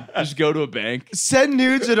 Just go to a bank. Send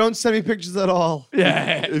nudes or don't send me pictures at all.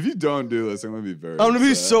 Yeah. If you don't do this, I'm gonna be very. I'm gonna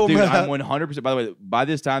be upset. so Dude, mad. I'm 100%. By the way, by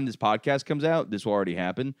this time this podcast comes out, this will already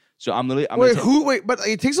happen. So I'm literally. Wait, but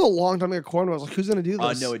it takes a long time to get cornrows. Like, who's gonna do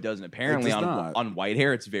this? No, it doesn't. Apparently, does on not. on white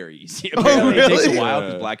hair, it's very easy. Oh, Apparently, it takes really? a while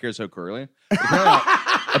because Yeah. black hair is so curly.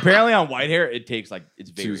 Apparently, on white hair, it takes like it's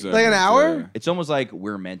very. 2 easy. seconds, Like an hour? yeah. It's almost like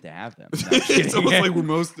we're meant to have them. No, I'm It's kidding.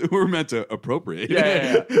 almost like we're meant to appropriate.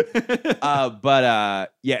 Yeah,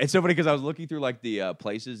 yeah. It's so funny because I was looking through like the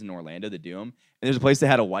places in Orlando that do them, and there's a place that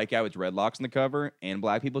had a white guy with dreadlocks on the cover and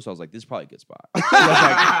black people. So I was like, this is probably a good spot.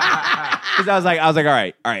 Because I was like, all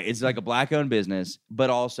right. It's like a black-owned business, but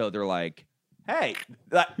also they're like, hey,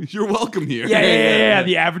 like, You're welcome here. yeah.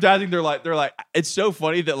 The advertising, they're like, it's so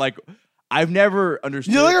funny that like I've never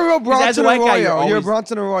understood. You're like a real 'cause as a Bronson white guy, Arroyo. You're always-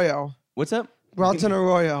 Bronson Arroyo. What's up? Bronson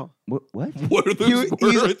Arroyo. What? What are those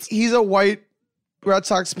words? He's a white Red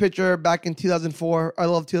Sox pitcher back in 2004. I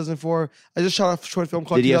love 2004. I just shot a short film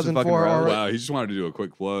called Did he have some 2004. fucking rows? Wow, he just wanted to do a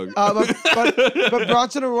quick plug. But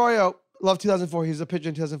Bronson Arroyo, love 2004. He's a pitcher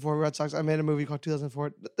in 2004 Red Sox. I made a movie called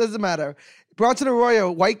 2004. Doesn't matter. Bronson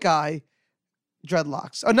Arroyo, white guy,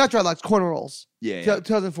 dreadlocks. Oh, not dreadlocks, cornrows. Yeah.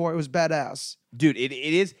 2004. It was badass. Dude, it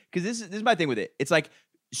is because this is my thing with it. It's like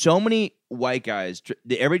so many white guys.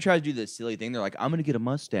 Everybody tries to do this silly thing. They're like, I'm gonna get a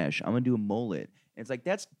mustache. I'm gonna do a mullet. And it's like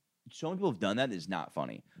that's so many people have done that. And it's not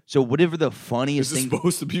funny. So whatever the funniest This is thing.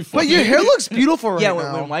 supposed to be funny. But your hair looks beautiful right yeah,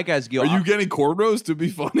 now. when white guys go, Are you getting cornrows to be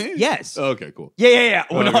funny? Yes. Okay, cool. Yeah.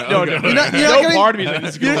 Well, Okay, no. okay. You're not No getting- part of me is like,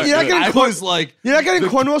 this is you're- good. you're not getting I corn- was like, You're not getting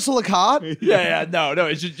cornrows silicate? Yeah. No.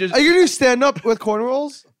 It's just Are you gonna do stand up with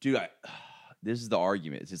cornrows? dude. This is the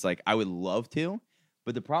argument. It's like I would love to,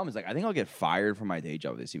 but the problem is like I think I'll get fired from my day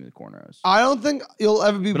job if they see me with cornrows. I don't think you'll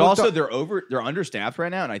ever be. But booked also up. they're understaffed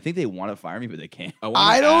right now, and I think they want to fire me, but they can't. I want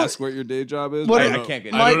I to don't- ask what your day job is. What- but I don't- can't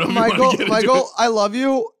get I it. don't know if you wanna get into Michael, it. I love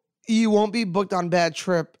you. You won't be booked on Bad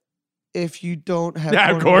Trip if you don't have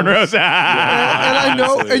Yeah, cornrows. cornrows. And I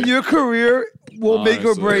know Honestly. in your career, will make or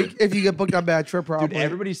Honestly. break if you get booked on Bachelor. Probably. Dude,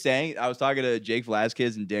 everybody's saying, I was talking to Jake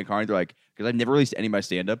Velasquez and Dan Carney. They're like, because I never released any of my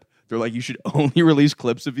stand up. They're like, you should only release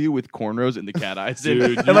clips of you with cornrows and the cat eyes. in.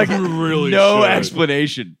 Dude, And you like, really no should.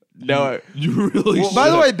 explanation. No. You really By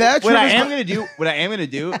the should. way, Bachelor. What I was- am gonna do,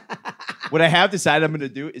 what I have decided I'm gonna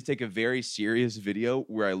do is take a very serious video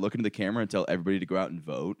where I look into the camera and tell everybody to go out and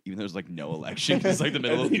vote, even though there's like no election. It's like the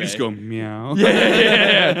middle of you May. just go meow.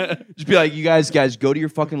 Yeah. Just be like, you guys, go to your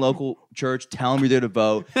fucking local church. Tell them you're there to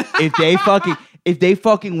vote. If they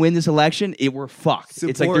fucking win this election, we're fucked.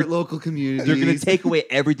 It's like they're, local communities. they're gonna take away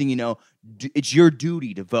everything you know. It's your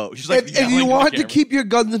duty to vote. Just like if yelling you on want to camera. keep your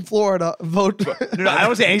guns in Florida, vote. no, I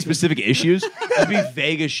don't say any specific issues. Just be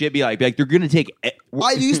vague as shit. Be like they're gonna take.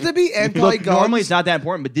 I used to be Look, anti-guns. normally it's not that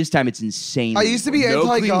important, but this time it's insane. I used to be no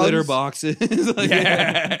clean litter anti-guns. boxes. Like,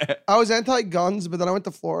 Yeah, I was anti-guns, but then I went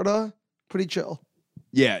to Florida. Pretty chill.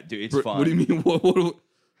 yeah, dude, it's fun. What do you mean? What,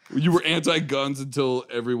 you were anti-guns until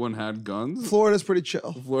everyone had guns? Florida's pretty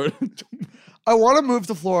chill. Florida, I want to move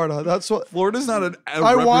to Florida. That's what Florida's not a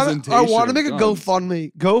I want. representation. I want to make a of guns.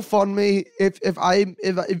 GoFundMe. GoFundMe. If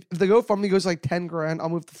the GoFundMe goes like $10,000, I'll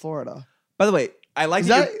move to Florida. By the way, I like Is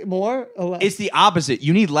that. that more? Or less? It's the opposite.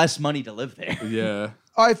 You need less money to live there. Yeah.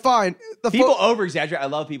 All right, fine. The People over exaggerate. I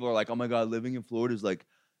love people who are like, oh my god, living in Florida is like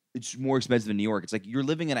it's more expensive than New York. It's like you're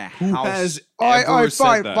living in a Who house. has all right, ever all right, said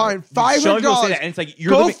fine, that? fine. So many people say $500. that, and it's like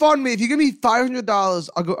you're living. GoFundMe. If you give me $500,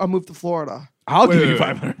 I'll move to Florida. I'll Wait, give wait, you wait.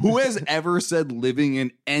 500. Who has ever said living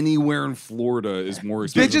in anywhere in Florida is more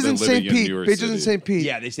expensive Bitches than in living St. in Pete. New York Bitches City? in St. Pete.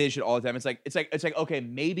 Yeah, they say this shit all the time. It's like okay,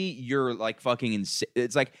 maybe you're like fucking insane.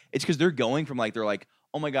 It's like it's because they're going from like they're like,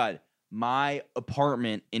 oh my god, my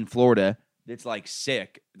apartment in Florida that's like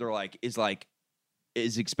sick. They're like is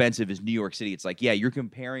as expensive as New York City. It's like yeah, you're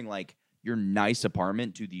comparing like your nice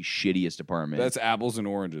apartment to the shittiest apartment. That's apples and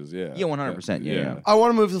oranges. Yeah. Yeah, 100%, yeah. I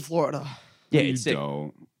want to move to Florida. yeah, You it's sick.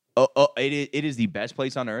 don't. It is the best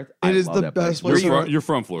place on earth. It is love the that best You're place Where on you- earth. you're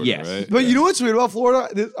from Florida, Yes. right? But you know what's weird about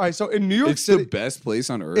Florida? All right, so in New York It's City, the best place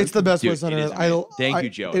on earth. it's the best Dude, place on it is earth. amazing. Thank you,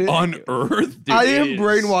 Joe. on earth. Dude, I it am is.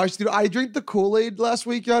 brainwashed, dude. I drank the Kool-Aid last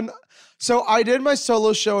weekend. So I did my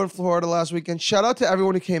solo show in Florida last weekend. Shout out to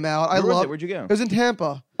everyone who came out. I Where was love it? Where'd you go? It was in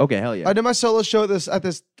Tampa. Okay, hell yeah. I did my solo show at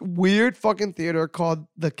this weird fucking theater called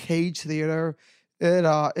the Cage Theater.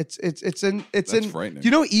 It's in That's in. frightening. Do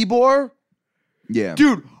you know Ybor? yeah.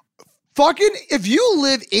 Dude, fucking, if you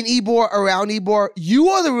live in Ybor, around Ybor, you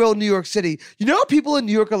are the real New York City. You know how people in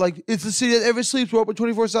New York are like, it's the city that never sleeps, we're open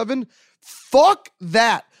 24/7? Fuck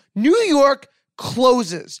that. New York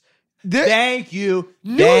closes. Thank you.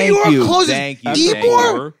 New Thank York you. closes. Thank you. Ybor? Thank you.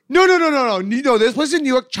 Ybor? No. There's places in New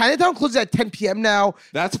York. Chinatown closes at 10 p.m. now.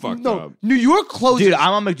 That's fucked No, up. New York closes. Dude,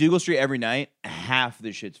 I'm on McDougal Street every night. Half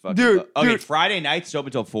the shit's fucking. Dude, okay, dude. Friday nights it's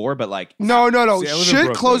open till 4, but like, No. See, I live in Shit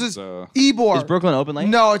Brooklyn, closes. so- Ybor. is Brooklyn open late?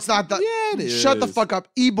 No, it's not that. Yeah, it Shut the is. fuck up.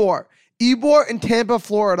 Ybor in Tampa,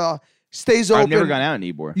 Florida stays open. I've never gone out in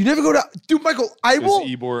Ybor. You never go to. Dude, Michael, I Is will.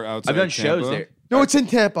 Ybor outside I've done shows Tampa? there. No, it's in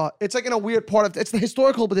Tampa. It's like in a weird part of. It's the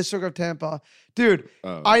historical district of Tampa, dude.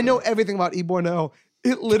 Oh, I okay. know everything about Ybor now.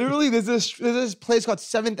 It literally there's this place called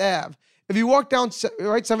 7th Ave. If you walk down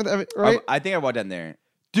right 7th Ave, right, I think I walked down there.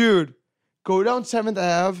 dude, go down 7th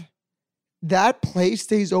Ave. That place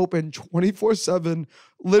stays open 24/7.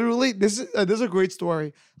 Literally, this is a great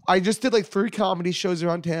story. I just did like 3 comedy shows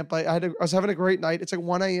around Tampa. I was having a great night. It's like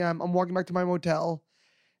 1 a.m. I'm walking back to my motel,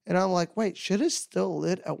 and I'm like, wait, shit is still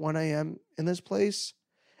lit at 1 a.m. in this place.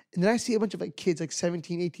 And then I see a bunch of like kids, like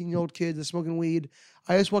 17, 18-year-old kids, they're smoking weed.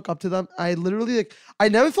 I just walk up to them. I literally like, I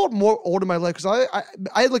never felt more old in my life because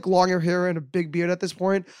I had like longer hair and a big beard at this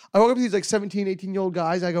point. I walk up to these like 17, 18-year-old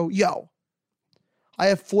guys. I go, yo, I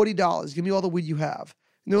have $40. Give me all the weed you have.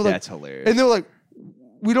 And they were like, That's hilarious. and they were like,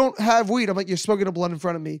 we don't have weed. I'm like, you're smoking a blunt in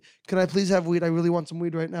front of me. Can I please have weed? I really want some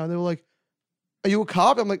weed right now. And they were like, are you a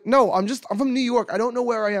cop? I'm like, no, I'm from New York. I don't know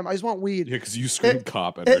where I am. I just want weed. Yeah, because you screamed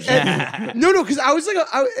cop at No, because I was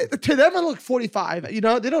like, to them, I look 45. You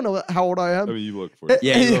know, they don't know how old I am. I mean, you look for it.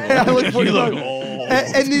 Yeah, you look I old. look You look 45. old.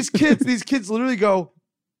 And these kids literally go,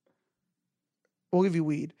 we'll give you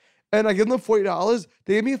weed. And I give them $40.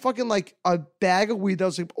 They gave me a fucking like a bag of weed that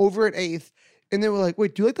was like over an eighth. And they were like,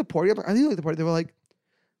 wait, do you like the party? I'm like, I do like the party. They were like,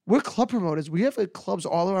 we're club promoters. We have like clubs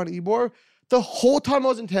all around Ybor. The whole time I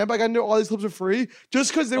was in Tampa, I got to know all these clubs were free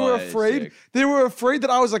just because they Oh, were that is afraid. sick. They were afraid that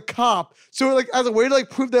I was a cop. So like as a way to like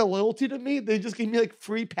prove their loyalty to me, they just gave me like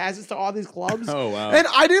free passes to all these clubs. Oh, wow. And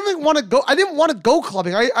I didn't even want to go. I didn't want to go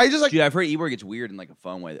clubbing. I just like, Dude, I've heard Ybor gets weird in like a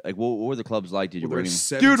fun way. Like, what were the clubs like? Did you Well, bring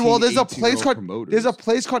there's him? dude, well, there's a 17, place 18-year-old called promoters. there's a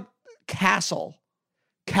place called Castle.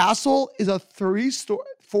 Castle is a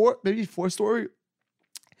 4-story.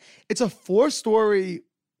 It's a 4-story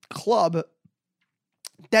club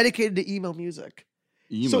dedicated to emo music.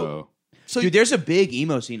 Emo. So Dude, there's a big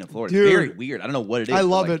emo scene in Florida. Dude. It's very weird. I don't know what it is. I but,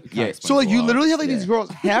 love like, it. Yeah. So like you literally have like Yeah. these girls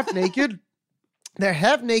half naked. They're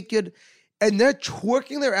half naked and they're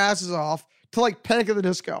twerking their asses off to like Panic at the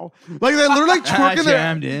Disco. Like they're literally like twerking their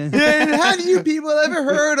Jammed in. Yeah, and have you people ever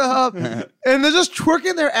heard of? And they're just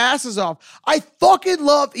twerking their asses off. I fucking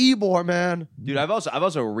love Ebor, man. Dude, I've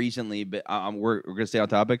also recently been. We're gonna stay on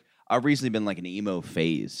topic. I've recently been like an emo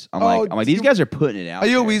phase. I'm like these guys are putting it out. Are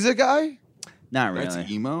you a there. Weezer guy? Not really. That's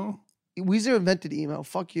emo? Weezer invented emo.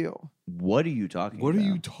 Fuck you. What are you talking What about? are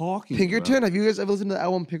you talking Pinkerton? about? Have you guys ever listened to the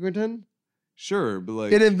album Pinkerton? Sure, but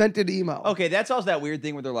like It invented emo. Okay, that's also that weird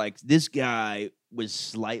thing where they're like, this guy was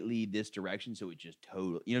slightly this direction, so it just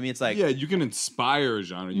totally. You know what I mean? It's like, yeah, you can inspire a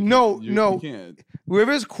genre. You No, can't, no. You can't.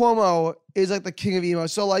 Rivers Cuomo is like the king of emo.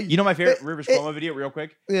 So like, you know my favorite it- Rivers it- Cuomo video, real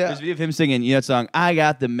quick? Yeah. There's a video of him singing, you know that song, I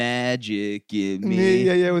Got the Magic in Me.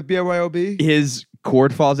 Yeah, with BYOB. His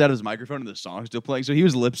cord falls out of his microphone and the song's still playing. So he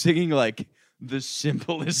was lip syncing like the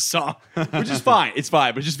simplest song, which is fine. It's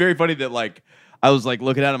fine, but it's just very funny that like I was like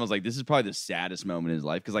looking at him. I was like, this is probably the saddest moment in his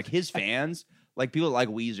life because like his fans, like people like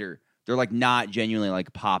Weezer, they're like not genuinely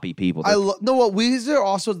like poppy people. I They're- no, what Weezer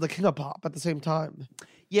also is the king of pop at the same time.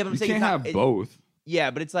 yeah, but I'm You saying can't it's have not, it- both.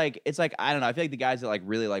 Yeah, but it's like I don't know. I feel like the guys that like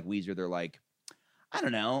really like Weezer, they're like, I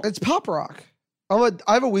don't know. It's pop rock. I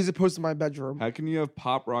have a Weezer poster in my bedroom. How can you have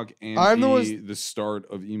pop rock and I'm the be ones- the start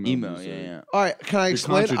of emo? Emo, music? yeah. All right, can I You're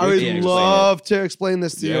explain? I would contradicting yourself. love to explain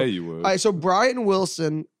this to Yeah, you. you would. All right, so Brian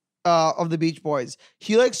Wilson of the Beach Boys,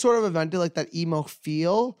 he like sort of invented like that emo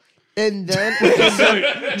feel, and then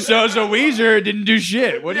so Weezer didn't do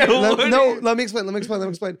shit. What do you? let me explain.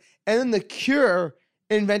 And then The Cure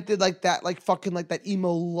invented like that, like fucking like that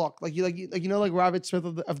emo look, like you know like Robert Smith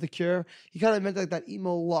of the Cure. He kind of invented like that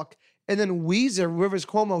emo look. And then Weezer, Rivers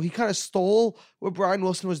Cuomo, he kind of stole what Brian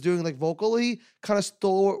Wilson was doing like vocally, kind of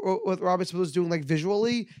stole what Robert Smith was doing like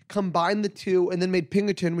visually, combined the two, and then made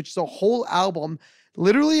Pinkerton, which is a whole album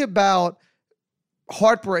literally about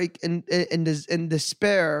heartbreak and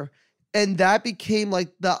despair. And that became like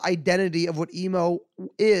the identity of what emo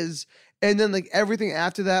is. And then like everything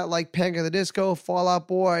after that, like Panic at the Disco, Fall Out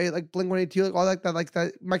Boy, like Blink-182, like all like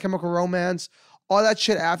that My Chemical Romance, all that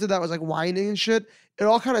shit after that was like whining and shit. It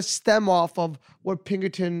all kind of stem off of what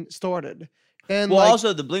Pinkerton started. And Well, like,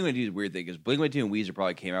 also the Blink-182 is a weird thing because Blink-182 and Weezer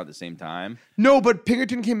probably came out at the same time. no, but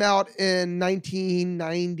Pinkerton came out in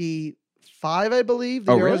 1995, I believe.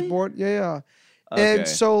 The Oh, year I was really? born. Yeah. Okay. And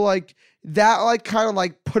so like that like kind of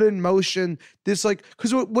like put in motion this like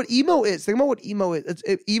because what emo is, think about what emo is.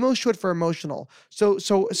 Emo is short for emotional.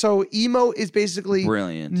 So emo is basically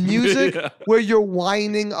Brilliant. music where you're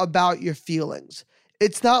whining about your feelings.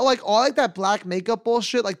 It's not like all like that black makeup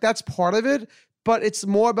bullshit. Like that's part of it, but it's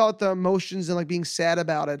more about the emotions and like being sad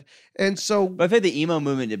about it. And so But I think the emo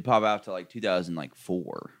movement did pop out to like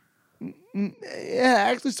 2004. yeah,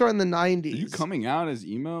 actually started in the 90s. Are you coming out as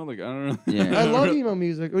emo? Like I don't know. Yeah. I love emo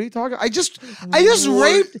music. What are you talking? I just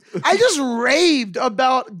raved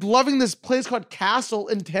about loving this place called Castle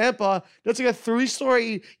in Tampa. That's like a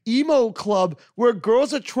 3-story emo club where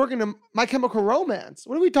girls are twerking to My Chemical Romance.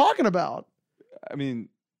 What are we talking about? I mean,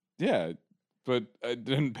 yeah, but I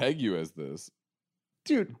didn't peg you as this.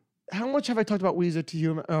 Dude, how much have I talked about Weezer to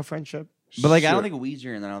you in our friendship? But like, I Sure. don't think of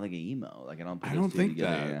Weezer and then I don't think of emo. Like, I don't. Put I those don't two think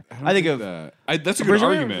together, that. yeah. I, don't I think of. that. That's a For good some,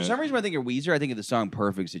 argument. for some reason, when I think of Weezer, I think of the song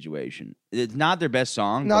 "Perfect Situation." It's not their best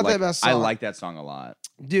song. Not but, their like, best I song. like that song a lot.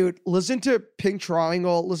 Dude, listen to Pink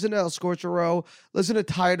Triangle, listen to El Scorchero, listen to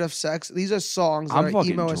Tired of Sex. These are songs that I'm are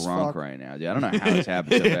fucking emo as drunk fuck. right now, dude. I don't know how this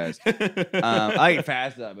happened so fast. I get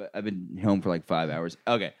fast. I've been home for like 5 hours.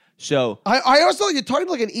 Okay, so I also you're talking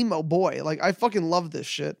like an emo boy. Like I fucking love this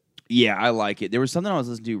shit. yeah, I like it. There was something I was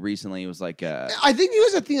listening to recently. It was like, I think you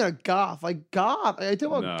guys are thinking of goth. Like goth. I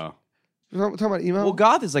talk about No. we're talking about emo. well,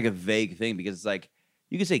 goth is like a vague thing because it's like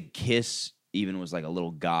you could say Kiss even was like a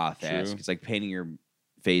little goth-esque. True. It's like painting your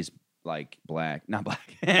face like black, not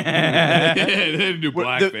black. They didn't do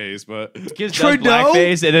What, the- blackface, but Kiss does Trudeau?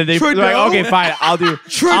 blackface, and then they're like, Trudeau? okay, fine, I'll do.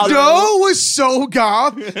 Trudeau was so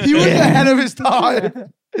goth. He was ahead of his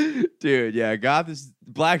time. Dude, yeah, goth is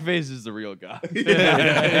blackface is the real goth.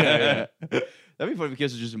 Yeah. That'd be funny if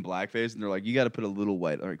Kiss was just in blackface and they're like, you got to put a little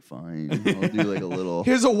white. I'm like, fine, I'll do like a little.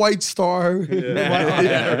 Here's a white star.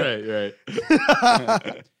 yeah,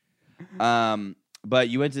 right. But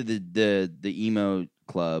you went to the emo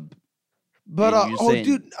club. But Yeah, you're saying-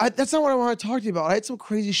 dude, that's not what I want to talk to you about. I had some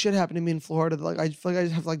crazy shit happen to me in Florida. Like I feel like I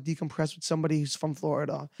just have to like decompress with somebody who's from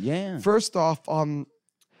Florida. Yeah, First off,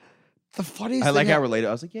 the funniest. I like thing how related.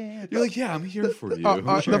 I was like, yeah. You're like, yeah, I'm here for you.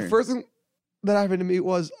 The Sure. first thing that happened to me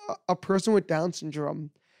was a person with Down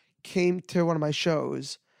syndrome came to one of my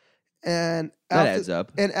shows, and That adds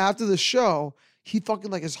up. And after the show, he fucking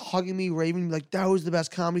like is hugging me, raving me like that was the best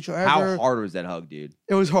comedy show ever. How hard was that hug, dude?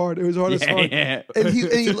 It was hard. It was hard as fuck. Yeah.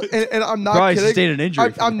 And I'm not Probably kidding. sustained an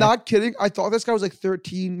injury. I'm not kidding. I thought this guy was like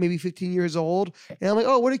 13, maybe 15 years old. And I'm like,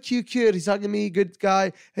 oh, what a cute kid. He's hugging me, good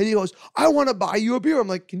guy. And he goes, I want to buy you a beer. I'm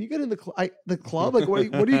like, can you get in the club? Like, what are you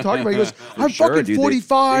talking about? He goes, I'm Sure, fucking dude, they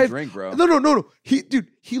 45. drink, bro. No. He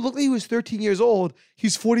looked like he was 13 years old.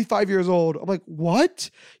 He's 45 years old. I'm like, what?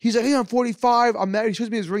 He's like, hey, I'm 45. I'm married. He shows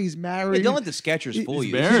me his ring. He's married. Hey, don't let the Skechers fool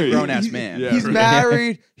you. married. He's a grown-ass man. Yeah, He's right.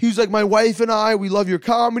 married. He was like, my wife and I, we love your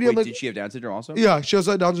comedy. Wait, I'm like, did she have Down syndrome also? yeah, she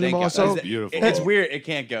also had Down syndrome Thank God. also. That's Beautiful. It's weird. It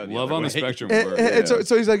can't go. Love other on the way. spectrum. And, work, and yeah.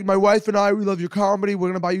 so he's like, my wife and I, we love your comedy. We're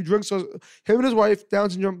gonna buy you drinks. So him and his wife, Down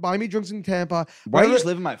syndrome, buy me drinks in Tampa. Why are you Whatever- just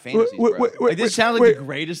living my fantasies, wait, bro? wait, Like, this wait, sounds like wait. the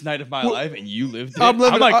greatest night of my Wait. life, and you lived it. I'm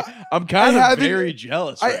living- I'm kind of haven't- very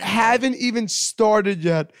jealous. I right now. haven't even started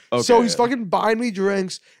yet. So Okay. he's fucking buying me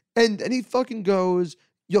drinks, and then he fucking goes,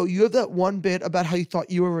 yo, you have that one bit about how you thought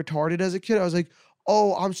you were retarded as a kid. I was like,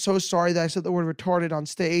 oh, I'm so sorry that I said the word retarded on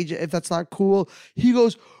stage. If that's not cool. He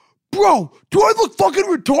goes, bro, do I look fucking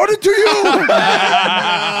retarded to you? And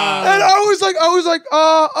I was like,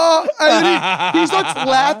 and then he starts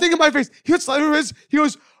laughing in my face. He starts laughing in my face. He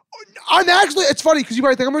goes, I'm actually, it's funny because you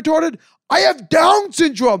might think I'm retarded. I have Down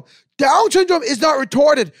syndrome. Down syndrome is not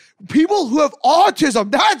retarded. People who have autism,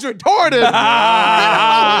 that's retarded. And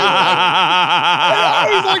I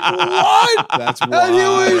was like, what? That's And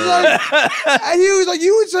he was like,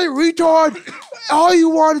 you would say retard all you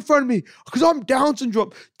want in front of me because I'm Down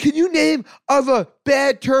syndrome. Can you name of a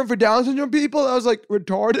bad term for Down syndrome people? I was like,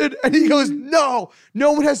 retarded? And he goes, no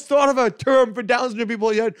one has thought of a term for Down syndrome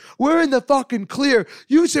people yet. We're in the fucking clear.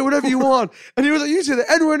 You say whatever you want. And he was like, you say the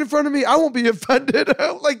N-word in front of me, I won't be offended.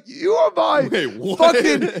 I'm like, you are my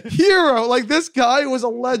fucking hero. Like, this guy was a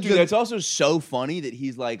legend. Dude, that's also so funny that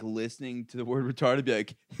he's like listening to the word retarded, be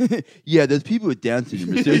like, yeah, those people with Down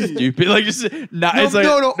syndrome are so stupid. Like, just not. No, It's like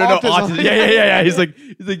no, autism. Yeah. He's like,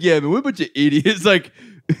 yeah, man, we're a bunch of idiots. Like,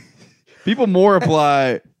 people more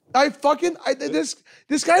apply.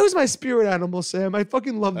 This guy was my spirit animal, Sam. I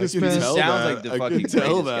fucking love this man. tell. Sounds like the fucking greatest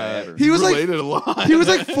guy ever. He was like related a lot. He was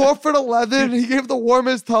like 4'11". He gave the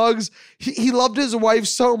warmest hugs. He loved his wife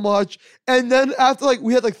so much. And then after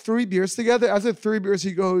we had 3 beers together. After 3 beers,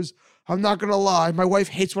 he goes, I'm not gonna lie, my wife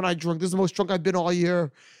hates when I drink. This is the most drunk I've been all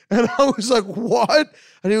year. And I was like, what?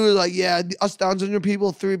 And he was like, yeah, us Down syndrome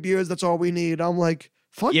people, 3 beers, that's all we need. I'm like,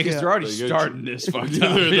 fuck Yeah, yeah. because they're already Like, starting this fucked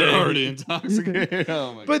up. They're already intoxicated.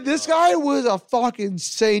 Oh my But this guy was a fucking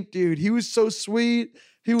saint, dude. He was so sweet.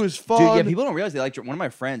 He was fun. Dude, yeah, people don't realize they like one of my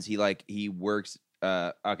friends. He works.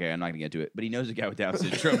 Okay, I'm not gonna get to it, but he knows a guy with Down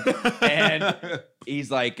syndrome, and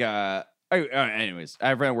he's like. Anyways, I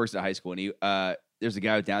have a friend who works at high school, and he there's a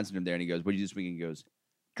guy with Down syndrome there, and he goes, "What did you do this weekend?" He goes,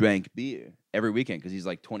 "Drank beer every weekend," because he's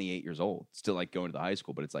like 28 years old, still like going to the high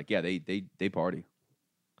school. But it's like, yeah, they party.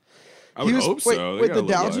 I would hope wait, so. They Wait, gotta the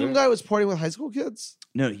live Down life. syndrome guy was partying with high school kids?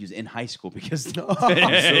 No, he was in high school because.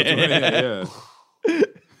 Yeah.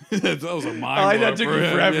 That was a mind. that took blow me for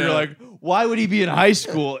him, forever. yeah. You're like, why would he be in high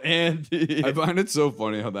school? And I find it so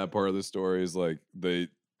funny how that part of the story is like the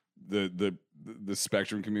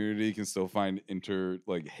spectrum community can still find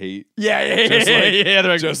hate. yeah. Just like- They're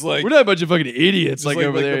like, just like- we're not a bunch of fucking idiots. Just Like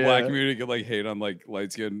over there, the black yeah. community could hate on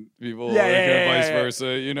light skinned people, Yeah, and yeah, vice yeah.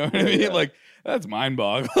 versa. You know what I mean? Yeah. Like that's mind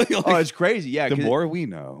boggling. Oh, it's crazy. Yeah, the 'cause more we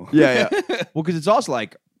know. Yeah. Well, because it's also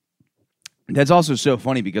that's also so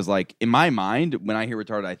funny because in my mind, when I hear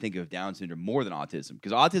retarded, I think of Down syndrome more than autism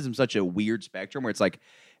because autism is such a weird spectrum where it's like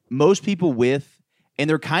most people with, and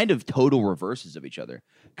they're kind of total reverses of each other.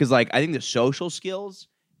 Because I think the social skills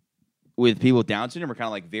with people with Down syndrome are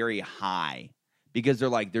kind of very high because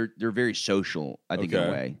they're very social. I think in a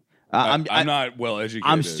Okay. way. I'm not well educated.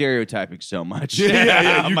 I'm stereotyping so much.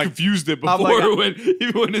 Yeah. I'm You like- confused it I'm before like-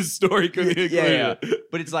 even when his story couldn't get yeah. clear.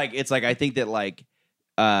 But it's like I think that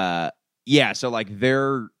so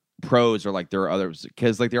their pros are there are others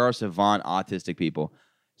because there are savant autistic people.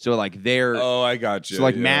 So they're Oh, I got you. so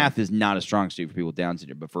yeah. math is not a strong suit for people with Down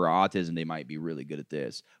syndrome, but for autism they might be really good at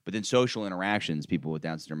this. But then social interactions, people with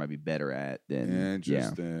Down syndrome might be better at than yeah.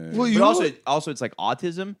 Interesting. Well, But also it's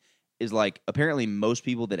autism is apparently most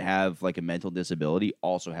people that have a mental disability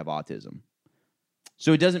also have autism.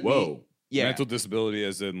 So it doesn't mean Whoa. yeah Mental disability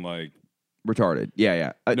as in retarded.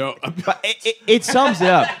 Yeah. no. But it sums it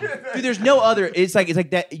up, dude. There's no other. It's like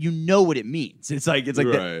that. You know what it means. It's like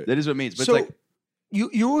Right. that is what it means. But So, it's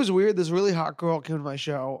you was weird. This really hot girl came to my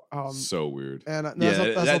show. So weird. And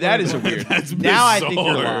that is a weird. That's now I think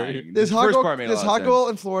you're bizarre. lying. This The hot first girl, part made a lot of hot sense. girl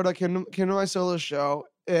in Florida came to my solo show,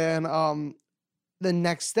 and the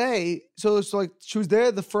next day, so like she was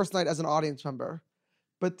there the first night as an audience member,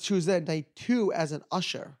 but she was there night 2 as an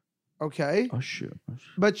usher. Okay. Usher.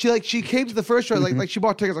 But she came to the first show like she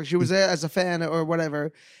bought tickets, like she was there as a fan or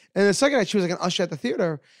whatever. And the second night she was like an usher at the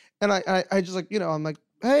theater. And I just like, I'm like,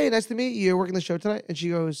 hey, nice to meet you. You're working the show tonight. And she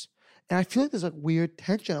goes, and I feel like there's like weird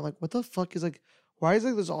tension. I'm like, what the fuck is like, why is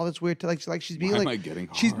like there's all this weird like she's being Why like, am I getting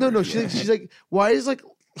she's hard? she's like, why is like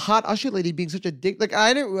hot usher lady being such a dick? Like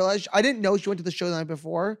I didn't know she went to the show the night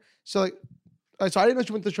before. So like, so I didn't know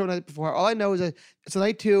she went to the show the night before. All I know is that it's a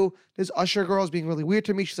night 2. This usher girl is being really weird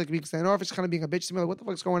to me. She's like being standoffish, kind of being a bitch to me. Like, what the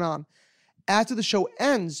fuck's going on? After the show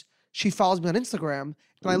ends, she follows me on Instagram,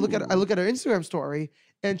 and I look at her Instagram story,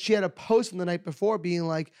 and she had a post from the night before being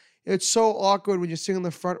like, "It's so awkward when you're sitting in the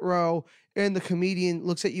front row, and the comedian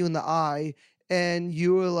looks at you in the eye, and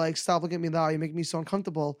you were like, stop looking at me in the eye. You make me so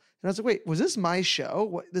uncomfortable." And I was like, "Wait, was this my show?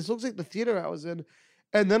 What, this looks like the theater I was in."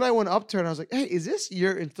 And then I went up to her and I was like, "Hey, is this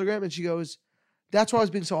your Instagram?" And she goes, "That's why I was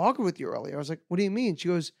being so awkward with you earlier." I was like, "What do you mean?" She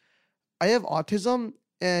goes, "I have autism,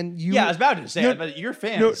 and you." Yeah, I was about to say, No, but your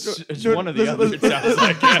fan no, is no, one or the listen, other. listen. It sounds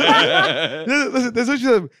like. Listen, this is what she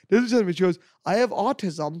said. This is what she said to me. She goes, "I have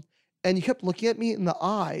autism, and you kept looking at me in the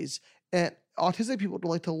eyes, and autistic people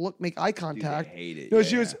don't like to make eye contact." Dude, I hate it. No,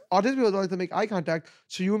 she was autistic people don't like to make eye contact,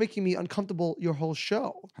 so you were making me uncomfortable your whole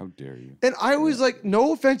show. How dare you? And I was like,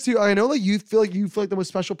 no offense to you. I know like you feel like the most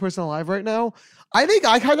special person alive right now. I make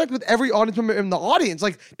eye contact with every audience member in the audience.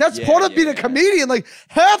 Like that's part of being a comedian. Like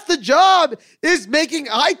half the job is making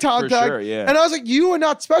eye contact. sure, yeah. And I was like, you are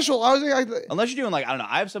not special. I was like, Unless you're doing like, I don't know.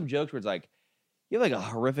 I have some jokes where it's like, you have like a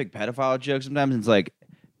horrific pedophile joke sometimes. And it's like,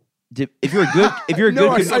 if you're a good, No,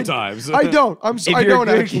 I- Sometimes I don't. I don't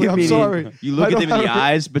actually. I'm sorry. You look I at don't them in the have-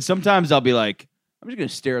 eyes, but sometimes I'll be like, I'm just gonna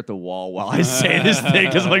stare at the wall while I say this thing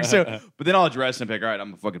because like so. But then I'll address and be like, all right,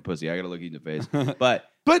 I'm a fucking pussy. I gotta look you in the face. But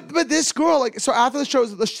But this girl, like, so after the show,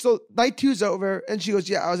 so night 2's over, and she goes,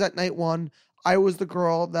 "Yeah, I was at night 1. I was the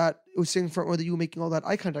girl that was sitting front row that you were making all that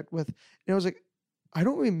eye contact with." And I was like, "I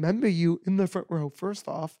don't remember you in the front row, first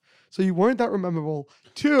off. So you weren't that memorable.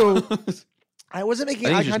 2, I wasn't making I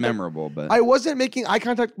think eye it's just contact. memorable. But I wasn't making eye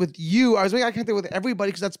contact with you. I was making eye contact with everybody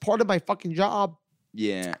because that's part of my fucking job."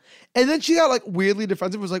 yeah, And then she got like weirdly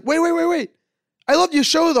defensive. Was like, wait. I love your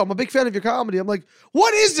show though. I'm a big fan of your comedy. I'm like,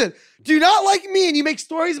 what is it? Do you not like me? And you make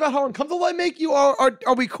stories about how uncomfortable I make you? Or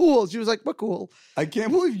are we cool? She was like, we're cool. I can't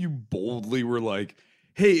believe you boldly were like,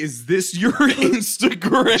 "Hey, is this your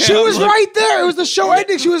Instagram?" She was Like, right there. It was the show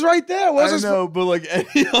ending. She was right there. What I was know, but like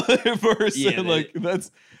any other person, Yeah, like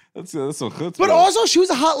that's so chutzpah. But also, she was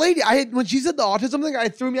a hot lady. When she said the autism thing,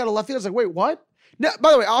 it threw me out of left field. I was like, wait, what? Now,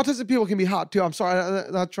 by the way, autistic people can be hot too. I'm sorry.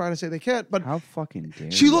 I'm not trying to say they can't, but how fucking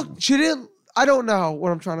dare she you. didn't. I don't know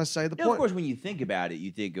what I'm trying to say. The No, of point. course, when you think about it,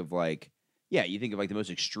 you think of like, you think of like the most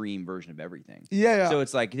extreme version of everything. Yeah. So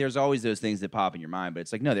it's like there's always those things that pop in your mind, but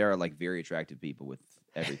it's like no, there are like very attractive people with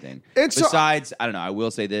everything. And so- Besides, I don't know. I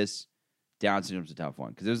will say this: Down syndrome's a tough one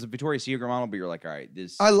because there's a Victoria's Secret model, but you're like, all right,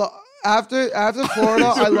 this. I love after Florida.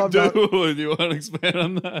 I love that. Do you want to expand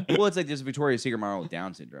on that? Well, it's like there's a Victoria's Secret model with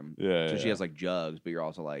Down syndrome. Yeah, So yeah. she has like jugs, but you're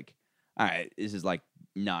also like, all right, this is like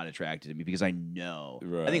not attracted to me because I know.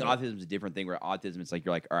 I think Right. autism is a different thing where autism, it's like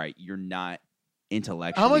you're like, all right, you're not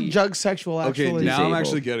intellectually. I'm a jug sexual Okay, actually. now I'm disabled.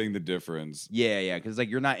 actually getting the difference. Yeah, because like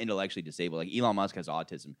you're not intellectually disabled. Like Elon Musk has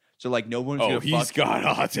autism, so like no one's Oh, gonna he's fuck.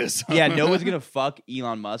 got autism. Yeah, no one's gonna fuck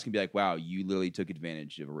Elon Musk and be like, "Wow, you literally took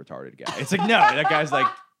advantage of a retarded guy." It's like no, that guy's like,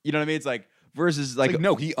 you know what I mean? It's like versus like, Like,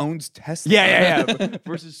 no, he owns Tesla. yeah.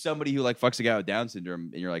 Versus somebody who like fucks a guy with Down syndrome,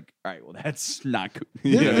 and you're like, all right, well that's not cool.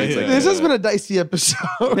 Yeah, This has been a dicey episode.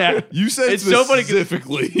 Yeah. You said It's so funny 'cause-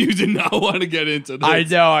 specifically you did not want to get into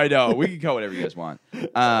this. I know. We can cut whatever you guys want.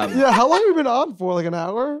 Yeah, how long have we been on for? Like an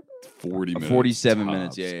hour? 40 minutes. 47 tops,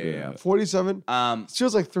 minutes. Yeah. 47? It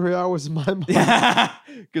feels like 3 hours in my mind.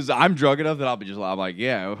 Because I'm drunk enough that I'm like,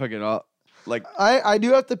 yeah, fucking all. Like, I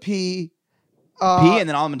do have to pee. pee and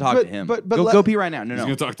then I'm gonna talk but- to him. but Go pee right now. No, He's no.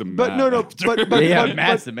 going to talk to Matt. But no, after. but yeah,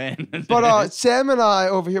 Matt's the man. But Sam and I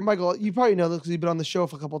over here, Michael, you probably know this because you've been on the show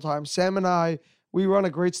for a couple times. Sam and I, we run a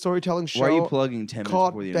great storytelling show. why are you plugging 10 minutes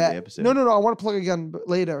called before the end of the Bad. episode? No, I want to plug again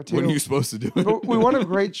later too. When are you supposed to do it? But we run a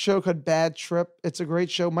great show called Bad Trip. It's a great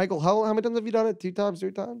show. Michael, how many times have you done it? 2 times,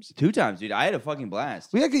 3 times? 2 times, dude. I had a fucking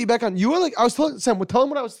blast. We gotta get you back on. You were like, I was telling Sam, tell him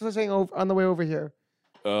what I was saying on the way over here.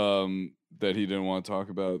 That he didn't want to talk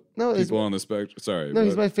about No, he's- people on the spectrum. Sorry. No,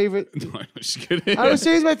 he's but- my favorite. No, I'm just kidding. I would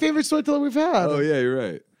say he's my favorite storyteller we've had. Oh, yeah, you're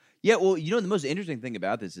right. Yeah, well, you know, the most interesting thing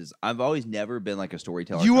about this is I've always never been like a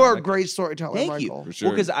storyteller. You kinda are a like- great storyteller, Thank Michael. you. For sure.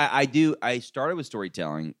 Well, because I started with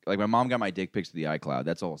storytelling. Like my mom got my dick pics to the iCloud.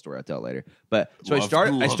 That's a whole story I'll tell later. But so Love I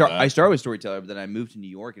started that. I started with storyteller, but then I moved to New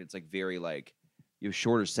York and it's like very like you have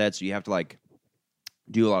shorter sets, so you have to like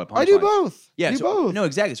do a lot of punchlines. I do both. Yeah, do so, both. No,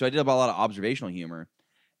 exactly. So I did a lot of observational humor,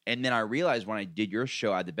 and then I realized when I did your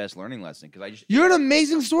show, I had the best learning lesson because I just. You're an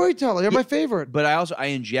amazing storyteller. You're my favorite. But I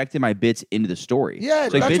injected my bits into the story. Yeah,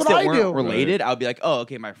 so like that's bits what that I weren't do. related, I would be like, oh,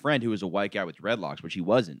 okay, my friend who was a white guy with dreadlocks, which he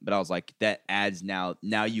wasn't. But I was like, that adds now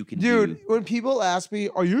you can Dude, do. when people ask me,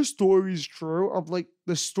 "Are your stories true?" I'm like,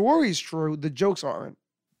 "The story's true. The jokes aren't."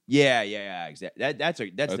 Yeah, exactly. That's That's the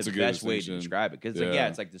a good best way to distinction. describe it because like, Yeah.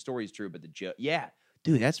 it's like the story's true, but the joke. Yeah,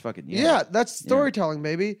 dude, that's fucking Yeah, that's storytelling,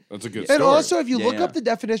 baby. That's a good And story. also, if you Yeah, look yeah. up the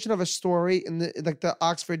definition of a story in the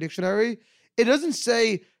Oxford Dictionary, it doesn't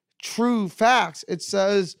say true facts. It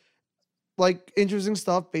says like interesting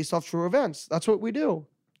stuff based off true events. That's what we do.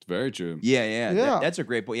 It's very true. Yeah. Yeah. That's a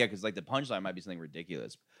great point. Yeah, because like the punchline might be something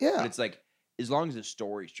ridiculous, but Yeah. it's like as long as the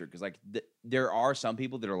story's true. Because like there are some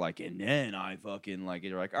people that are like, and then I fucking like.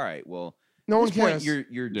 You're like, all right, well, No at one this point, cares.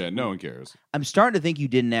 You're Yeah, no one cares. I'm starting to think you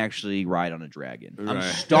didn't actually ride on a dragon. I'm Right.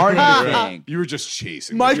 starting to think. You were just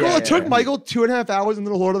chasing. the Michael, dragon. it took Michael 2.5 hours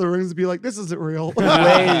into the Lord of the Rings to be like, this isn't real. Wait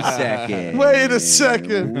a second. Wait a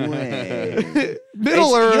second. Wait. Middle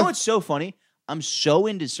You Earth. know what's so funny? I'm so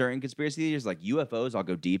into certain conspiracy theories, like UFOs. I'll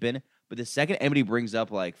go deep in, but the second anybody brings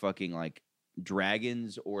up like fucking like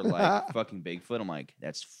dragons or like fucking Bigfoot, I'm like,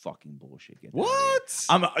 that's fucking bullshit. Get that out of here. What?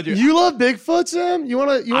 I'm dude, You love Bigfoot, Sam? You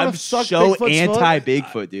wanna I'm suck so Bigfoot's foot? anti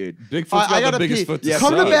Bigfoot, dude. Bigfoot's I got the gotta biggest pee. foot. Yeah,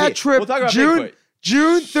 Come to suck. Bad Trip. We'll talk about June Bigfoot.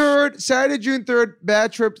 June 3rd, Saturday, June 3rd,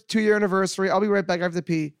 Bad Trip 2-year anniversary. I'll be right back. I have to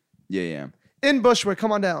pee. Yeah. In Bushwick,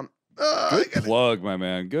 come on down. Good plug, my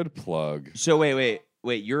man. Good plug. So wait.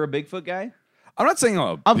 You're a Bigfoot guy? I'm not saying I'm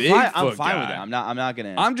a I'm Bigfoot fine. I'm fine guy. with that. I'm not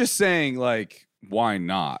gonna. I'm just saying, like, why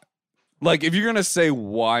not? Like, if you're gonna say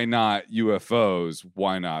why not UFOs,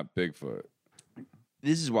 why not Bigfoot?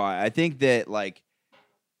 This is why I think that like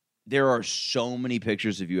there are so many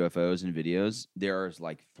pictures of UFOs and videos. There are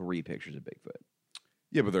like 3 pictures of Bigfoot.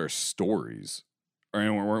 Yeah, but there are stories. Or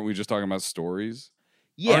weren't we just talking about stories?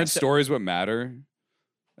 Yeah. Aren't so- stories what matter?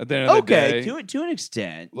 At the end of the okay. day, To an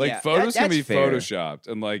extent. like yeah, photos can that's be fair. photoshopped,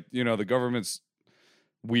 and like the government's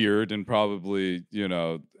weird and probably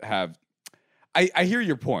have. I hear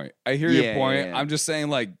your point. I hear your Yeah, point. yeah. I'm just saying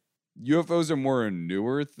like UFOs are more a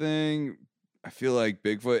newer thing. I feel like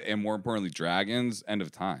Bigfoot and more importantly dragons. End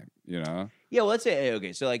of time. Yeah. Well, let's say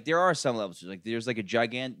okay. So like there are some levels. Like there's like the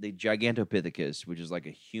Gigantopithecus, which is like a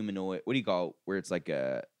humanoid. What do you call it? Where it's like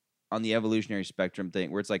a on the evolutionary spectrum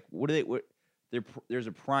thing. Where it's like there's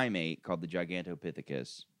a primate called the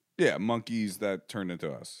Gigantopithecus. Yeah, monkeys that turned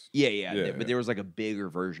into us. Yeah. But there was like a bigger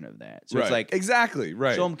version of that. So right. it's like exactly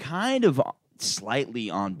right. So I'm kind of slightly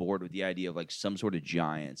on board with the idea of like some sort of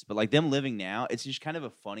giants, but like them living now, it's just kind of a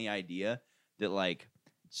funny idea that like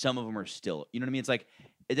some of them are still, you know what I mean? It's like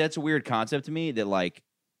that's a weird concept to me that like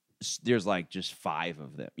there's like just 5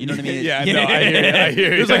 of them. You know what I mean? Yeah, no, I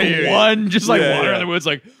hear you. There's like one, just like Yeah, water yeah. on the woods.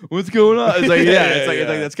 Like, what's going on? It's like, it's like Yeah.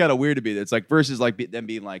 that's kind of weird to me. It's like versus like them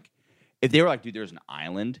being like, if they were like, dude, there's an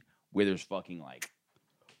island where there's fucking like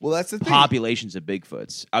well, that's the thing. populations of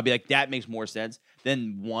Bigfoots. I'll be like, that makes more sense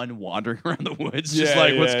than one wandering around the woods, just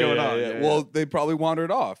like what's going on. Yeah. Well, they probably wandered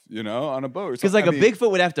off, on a boat. because like a Bigfoot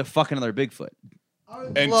would have to fuck another Bigfoot. I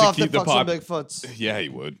would And to love to, keep the fuck some pop- Bigfoots. Yeah, he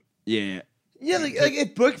would. Yeah, Yeah, like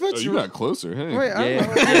if Bigfoot's Oh, you got closer. Hey. Wait, I Yeah.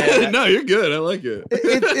 don't know. Yeah. No, you're good. I like it.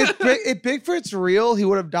 If Bigfoot's real, he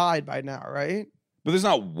would have died by now, right? But there's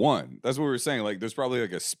not one. That's what we were saying. Like, there's probably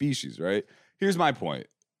like a species, right? Here's my point.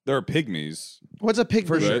 There are pygmies. What's a pygmy?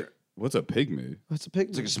 For sure. Right? What's a pygmy? What's a pygmy?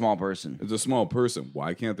 it's like a small person. It's a small person.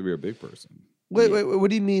 Why can't there be a big person? Wait, what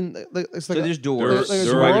do you mean? Like, it's like So a- there's There, dwarves. like a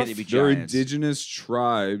there dwarf? Why are, can't they be there are giants? indigenous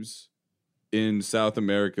tribes in South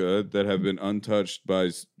America that have been untouched by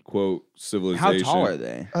quote How civilization. tall are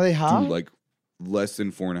they? Are they hot? Dude, like less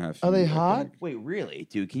than 4.5 feet. Are they I hot? think. Wait, really,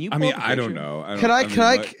 dude? Can you? I pull mean, up a I don't picture? know. Can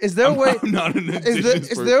I? Is there a way? I'm not an Is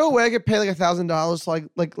indigenous there a way I could pay like $1,000 to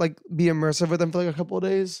like be immersive with them for like a couple of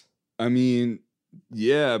days? I mean,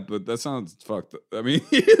 yeah, but that sounds fucked. I mean,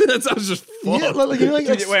 that sounds just fucked. Yeah, like, you're like,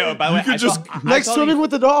 Dude, wait, by the way, You could I saw- just- I like saw swimming the-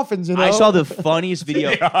 with the dolphins. You know? I saw the funniest video.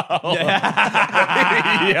 Yo.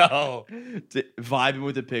 Vibing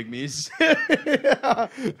with the pygmies. Yeah.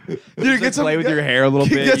 Dude, Just, like, play with your hair a little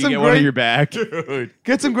get bit. You some get one on great- your back.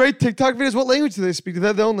 Get some great TikTok videos. What language do they speak? Do they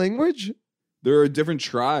have their own language? There are different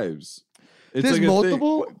tribes. It's There's like a thing.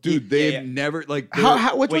 multiple? Dude. They've Yeah. never like. Which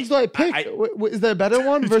wait, ones do I pick? I- Is there a better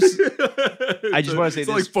one versus? I just wanna say it's this.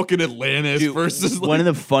 like fucking Atlantis Dude, versus one of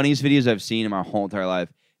the funniest videos I've seen in my whole entire life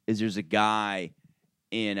is there's a guy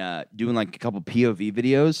in doing like a couple POV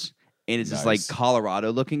videos, and it's this like Nice.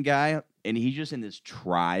 Colorado looking guy, and he's just in this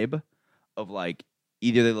tribe of like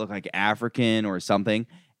either they look like African or something,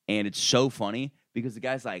 and it's so funny because the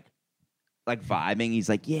guy's like vibing. He's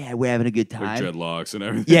like, yeah, we're having a good Like time. dreadlocks and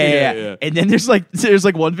everything. Yeah. And then there's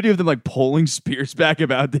like one video of them like pulling Spears back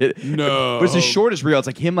about it. No. But it's the shortest reel. It's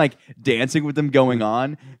like him like dancing with them going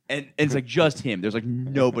on. And it's like just him. There's like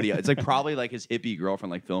nobody else. It's like probably like his hippie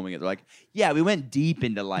girlfriend like filming it. They're like, yeah, we went deep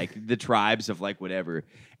into like the tribes of like whatever.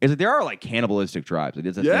 It's like there are like cannibalistic tribes. Like,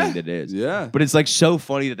 it's a thing that it is. Yeah. But it's like so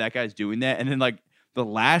funny that guy's doing that. And then like the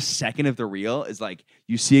last second of the reel is like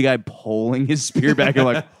you see a guy pulling his spear back and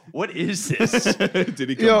like, what is this? Did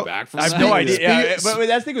he come back from I have that? no idea. Yeah, but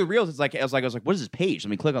that's the thing with reels. It's like I was like, what is this page? Let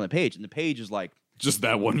me click on the page, and the page is like, Just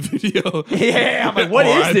that one video. yeah. I'm like, what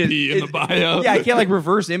is this? RIP in the bio. Yeah, I can't like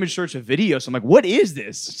reverse image search a video. So I'm like, what is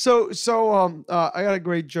this? So I got a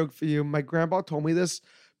great joke for you. My grandpa told me this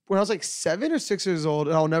when I was like 7 or 6 years old,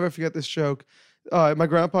 and I'll never forget this joke. My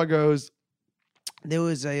grandpa goes, there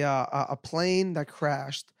was a plane that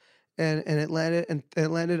crashed, and it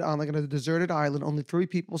landed on like a deserted island. Only 3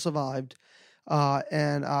 people survived,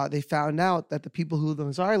 and they found out that the people who live on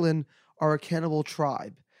this island are a cannibal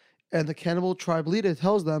tribe, and the cannibal tribe leader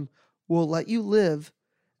tells them, "We'll let you live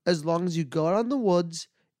as long as you go out in the woods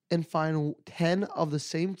and find 10 of the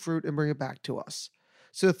same fruit and bring it back to us."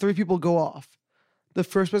 So the 3 people go off. The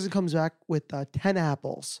first person comes back with 10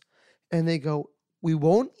 apples, and they go, "We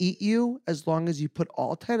won't eat you as long as you put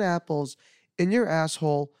all 10 apples in your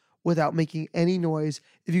asshole without making any noise.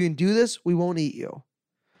 If you can do this, we won't eat you."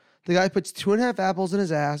 The guy puts 2.5 apples in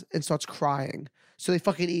his ass and starts crying. So they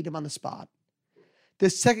fucking eat him on the spot. The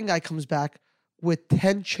second guy comes back with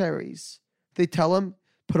 10 cherries. They tell him,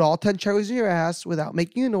 "Put all 10 cherries in your ass without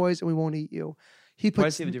making a noise and we won't eat you." He Why does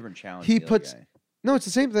puts he have a different challenge? he than the other puts- guy? No, it's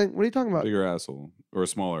the same thing. What are you talking about? Bigger asshole or a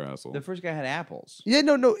smaller asshole. The first guy had apples. Yeah,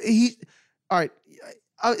 no. All right.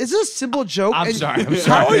 Is this a simple joke? I'm And sorry.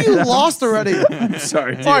 How are you lost already? I'm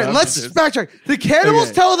sorry. All right, let's backtrack. The cannibals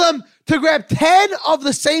Okay. tell them to grab 10 of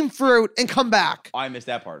the same fruit and come back. Oh, I missed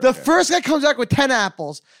that part. The Okay. first guy comes back with 10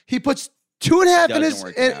 apples. He puts 2.5 in Doesn't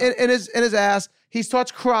work out. in his ass. He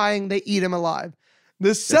starts crying. They eat him alive.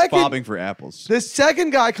 The It's second bobbing for apples. the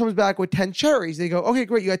second guy comes back with 10 cherries. They go, "Okay,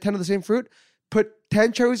 great. You got 10 of the same fruit. Put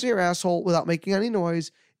 10 cherries in your asshole without making any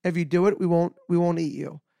noise. If you do it, we won't eat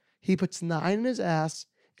you." He puts 9 in his ass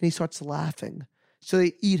and he starts laughing. So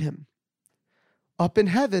they eat him. Up in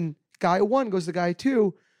heaven, guy 1 goes to guy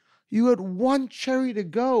 2. "You had 1 cherry to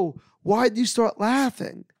go. Why did you start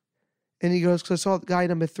laughing?" And he goes, "Because I saw guy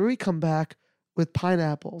number 3 come back with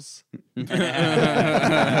pineapples." That's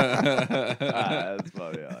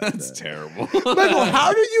funny. I like That's that. terrible. Michael,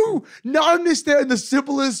 how do you not understand the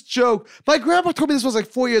simplest joke? My grandpa told me this was like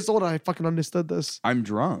 4 years old and I fucking understood this. I'm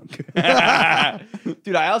drunk.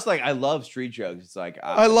 Dude, I love street jokes. It's like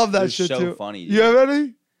I love that they're shit so too. funny. You have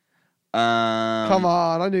any? Come Come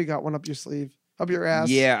on, I knew you got one up your sleeve. Up your ass.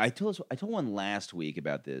 Yeah, I told one last week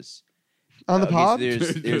about this. On the Okay,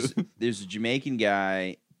 so pod? there's a Jamaican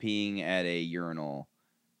guy peeing at a urinal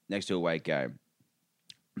next to a white guy.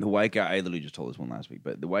 The white guy, I literally just told this one last week,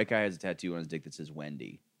 but the white guy has a tattoo on his dick that says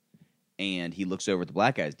Wendy. And he looks over at the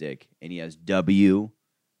black guy's dick and he has W.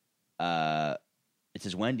 It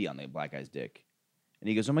says Wendy on the black guy's dick. And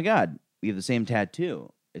he goes, "Oh my God, we have the same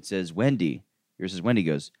tattoo. It says Wendy." Yours says Wendy. He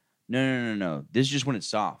goes, No. This is just when it's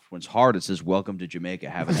soft. When it's hard, it says "Welcome to Jamaica.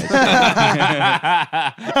 Have a nice day."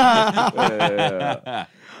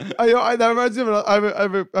 That reminds me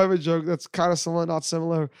of I have a joke that's kind of similar, not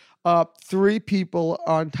similar. 3 people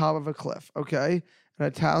on top of a cliff, okay? An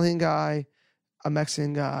Italian guy, a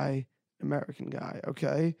Mexican guy, American guy,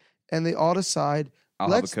 okay? And they all decide, I'll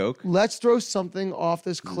have a Coke. let's throw something off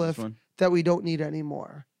this Is this cliff one? that we don't need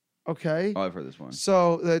anymore, okay? Oh, I've heard this one.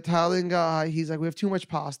 So the Italian guy, he's like, "We have too much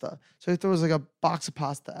pasta." So he throws like a box of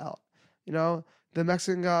pasta out. You know, the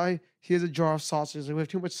Mexican guy, he has a jar of sauce. He's like, "We have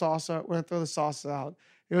too much salsa. We're gonna throw the sauce out."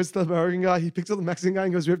 He goes to the American guy. He picks up the Mexican guy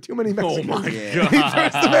and goes, "We have too many Mexicans." my Yeah. He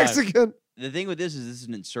throws the Mexican. The thing with this is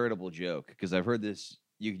an insertable joke because I've heard this.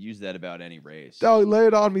 You could use that about any race. Oh, lay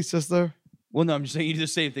it on me, sister. Well, no, I'm just saying you do the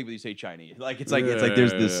same thing when you say Chinese. It's like Yeah,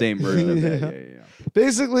 there's yeah, the yeah. same version of that. Yeah. Yeah.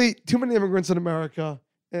 Basically, too many immigrants in America,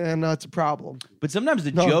 and it's a problem. But sometimes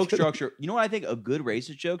the No, I'm joke kidding. structure. You know what I think a good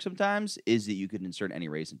racist joke sometimes is that you could insert any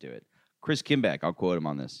race into it. Chris Kimbeck, I'll quote him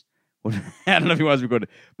on this. I don't know if he wants me to quote it.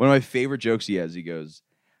 One of my favorite jokes he has. He goes,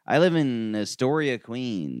 "I live in Astoria,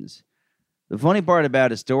 Queens. The funny part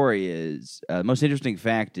about Astoria is, the most interesting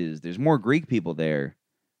fact is there's more Greek people there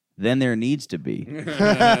than there needs to be."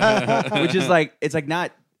 Which is like, it's like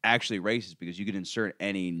not actually racist because you could insert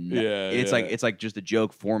any. It's like just the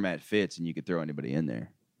joke format fits and you could throw anybody in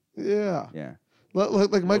there. Yeah, Yeah.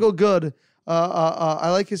 like Michael Good. I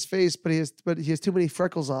like his face, but he has too many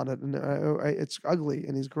freckles on it, and it's ugly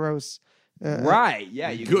and he's gross. Right. Yeah.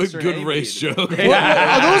 You can Good start good naming race it. joke.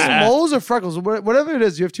 Are those moles or freckles? Whatever it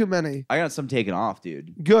is, you have too many. I got some taken off,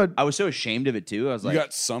 dude. Good. I was so ashamed of it too. I was You like,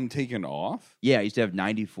 got some taken off? yeah, I used to have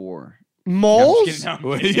 94. Moles? No, I'm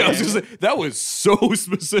Wait, kidding. yeah, I was gonna say, that was so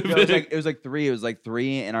specific. No, it was like 3. It was like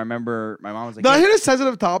 3, and I remember my mom was like, No, I "Yeah." hit a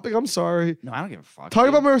sensitive topic. I'm sorry. "No, I don't give a fuck." Talk dude.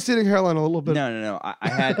 about my receding hairline a little bit. No. I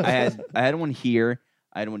had one here.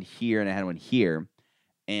 I had one here, and I had one here,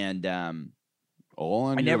 and All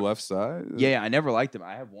on I your never- left side? yeah, I never liked them.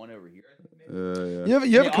 I have one over here. Yeah. You have a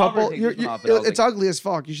Yeah, couple. Oliver takes this one off, and I was It's like- ugly as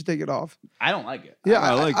fuck. You should take it off. I don't like it. Yeah,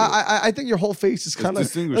 I like it. I think your whole face is It's kind of.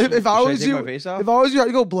 distinguishing. If I Should I was take you, my face off? if I was you,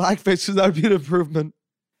 I'd go blackface because that would be an improvement.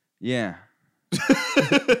 Yeah.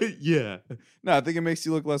 Yeah. No, I think it makes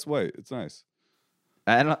you look less white. It's nice.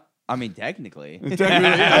 I mean, technically. Technically,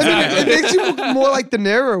 I yeah. think it makes you look more like De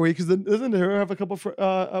Niro, because doesn't De Niro have a couple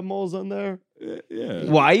moles on there? Yeah.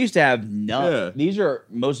 Well, I used to have none. Yeah. These are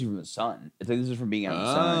mostly from the sun. It's like this is from being out in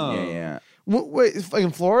the sun. Oh. Yeah. Wait, it's like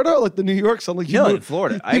in Florida, like the New York sun. Like he No, moved, in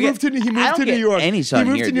Florida. He moved to New York. Any sun he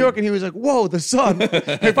moved here, to New York dude. and he was like, "Whoa, the sun!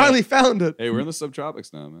 I finally found it." Hey, we're in the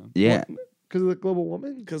subtropics now, man. Yeah. Because of the global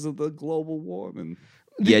warming. Because of the global warming.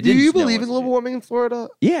 Do, Yeah, it do didn't you snow believe in us, global dude. warming in Florida?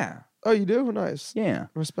 Yeah. Oh, you do? Nice. Yeah.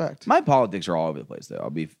 Respect. My politics are all over the place,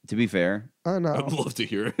 though. To be fair, I know. I'd love to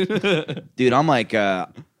hear it. dude. I'm like, I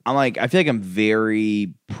feel like I'm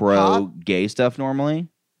very pro Hot? gay stuff normally.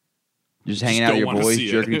 Just hanging Just out with don't your wanna boys, see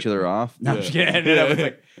it. jerking each other off. No, I'm Yeah. just kidding.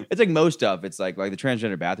 No, it's like most stuff. It's like the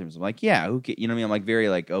transgender bathrooms. I'm like, yeah, you know what I mean? I'm like very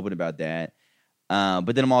like open about that.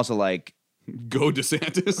 But then I'm also like Go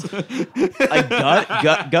DeSantis.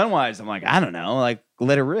 gun wise, I'm like, I don't know, like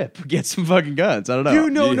let it rip, get some fucking guns. I don't know.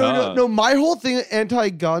 Dude, no. Yeah. My whole thing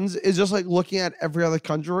anti-guns is just like looking at every other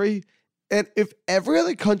country, and if every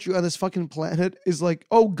other country on this fucking planet is like,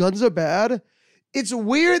 "Oh, guns are bad," it's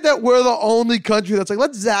weird that we're the only country that's like,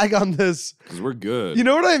 "Let's zag on this." Because we're good. You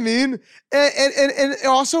know what I mean? And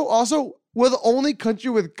also we're the only country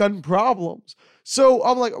with gun problems. So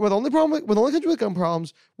I'm like, we're the only country with gun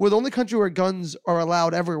problems. We're the only country where guns are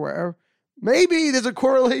allowed everywhere. Maybe there's a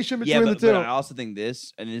correlation Yeah, between but the two. I also think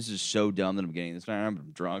this, and this is so dumb that I'm getting this. I'm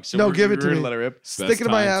drunk, so No, we're give it to gonna me. Let it rip. Stick it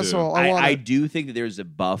in my time, too. asshole. I want I it. do think that there's a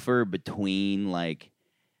buffer between like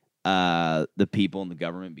the people and the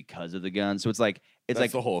government because of the gun. So it's like That's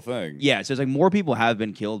like the whole thing. yeah. So it's like more people have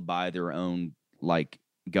been killed by their own like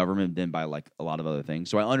government than by like a lot of other things.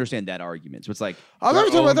 So I understand that argument. So it's like I'm never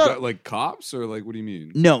talking about that. Like cops or like what do you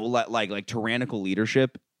mean? no, like tyrannical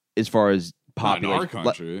leadership as far as Not in popular our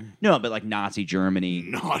country. no, but like Nazi Germany.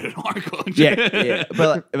 Not in our country. Yeah,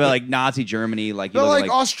 but like Nazi Germany, like you But look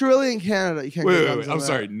like, at, Australia and Canada, you can't get Wait, guns in I'm there.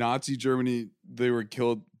 sorry. Nazi Germany, they were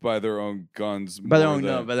killed by their own guns. by their more own,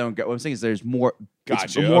 no, than- by their own. What I'm saying is, there's more. It's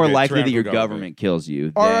Gotcha. more Okay, likely that tyrannical your government. government kills you.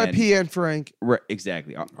 Than, R.I.P. and Frank. Right,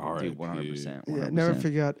 exactly. Dude, R.I.P.. 100%. Yeah, never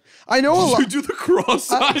forget. I know a Did you lot. do the cross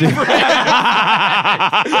sign?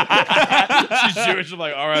 She's Jewish. I'm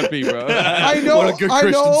like, R.I.P., bro. I know. What a good I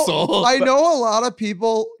Christian know. soul. I know a lot of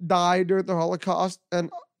people died during the Holocaust, and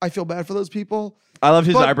I feel bad for those people. I love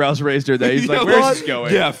his But- eyebrows raised her there. He's like, Yeah, where's but- this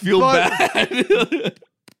going? Yeah, feel But- bad.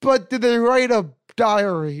 But did they write a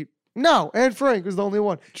diary? No, Anne Frank was the only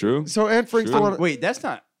one. True. So Anne Frank's the Sure. one. Wait, that's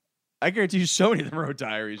not. I guarantee you so many of them wrote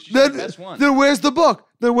diaries. She's the Then, best one. then where's the book?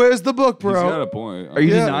 Then where's the book, He's got bro? a point. Are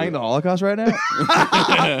you Yeah. denying the Holocaust right now?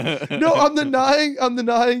 No, I'm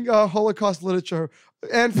denying Holocaust literature.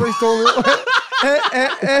 Anne Frank's the only one.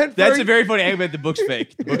 Anne That's a Frank- very funny angle. The book's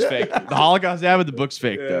fake. The book's fake. The Holocaust happened. The book's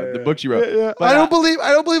fake. Though the book she wrote. Yeah. But, I don't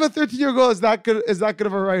believe a 13-year-old girl is that good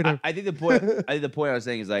of a writer. I think the point. I think the point I was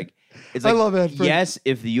saying is like, it's I like, love Anne Frank. yes,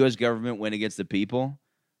 if the U.S. government went against the people,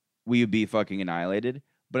 we would be fucking annihilated.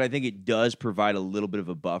 But I think it does provide a little bit of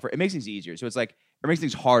a buffer. It makes things easier. So it's like, it makes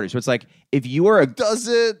things harder. So it's like, if you are a Does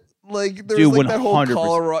it? Like there's Dude, like that whole 100%.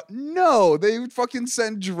 Colorado. No, they would fucking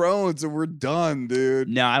send drones and we're done, dude.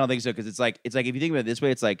 no, I don't think so because it's like if you think about it this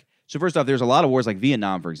way, it's like so. First off, there's a lot of wars like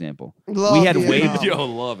Vietnam, for example. Love we had Vietnam. way Yo,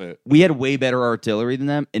 love it. we had way better artillery than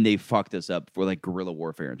them, and they fucked us up for like guerrilla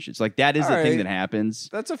warfare and shit. So like that is the thing Alright. that happens.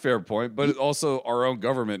 That's a fair point, but also our own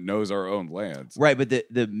government knows our own lands. Right, but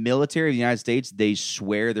the military of the United States, they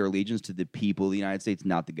swear their allegiance to the people of the United States,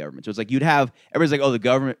 not the government. So it's like you'd have everybody's like, oh, the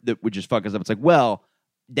government that would just fuck us up. It's like, well,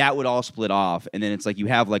 that would all split off, and then it's like you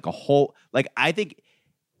have like a whole like I think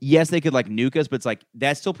yes, they could like nuke us, but it's like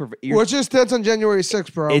that's still What's your stance on January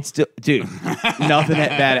 6th, bro? it's still dude, nothing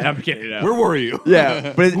that bad. I'm kidding. No. Where were you?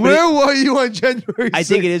 Yeah, but Where were you on January 6th? I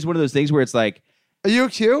think it is one of those things where it's like, Are you a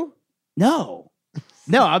Q? no,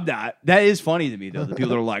 I'm not. That is funny to me though. The people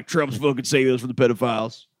that are like Trump's fucking saving us from the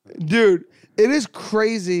pedophiles. Dude, it is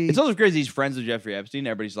crazy. It's also crazy. He's friends with Jeffrey Epstein.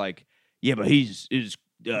 Everybody's like, yeah, but he's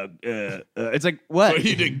It's like what? But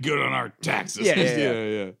he did good on our taxes.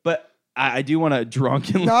 Yeah. But I do want to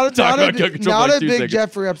drunkenly Not talk a about gun control for not like a 2 big seconds.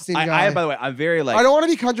 Jeffrey Epstein guy. By the way, I'm very like I don't want to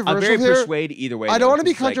be I'm controversial very here. persuaded either way. I though, don't want to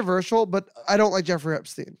be 'cause it's like- controversial, but I don't like Jeffrey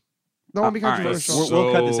Epstein. Don't want to be all right, controversial.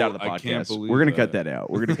 we'll cut this out of the I can't podcast. believe We're gonna that. cut that out.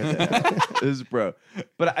 We're gonna cut that out. This is bro.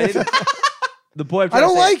 But I the point I'm I trying to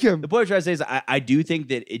don't say- like him. The point I'm trying to say is I do think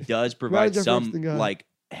that it does provide Jeffrey some Epstein guy. like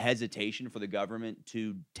hesitation for the government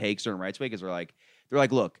to take certain rights away because they're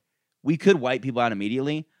like, look, we could wipe people out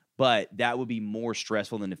immediately, but that would be more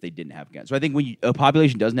stressful than if they didn't have guns. So I think when a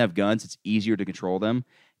population doesn't have guns, it's easier to control them.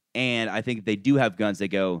 And I think if they do have guns, they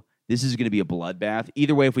go, this is going to be a bloodbath.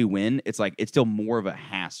 Either way, if we win, it's still more of a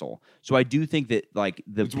hassle. So I do think that like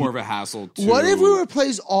It's more of a hassle. To What if we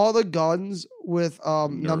replace all the guns with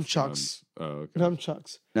Nerf nunchucks? guns. Oh, okay.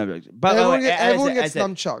 Nunchucks. No, but Everyone gets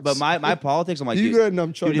nunchucks. But my politics, I'm like, you dude, get a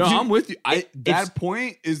nunchuck. dude, No, if you- I'm with you. it's- That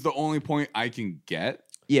point is the only point I can get.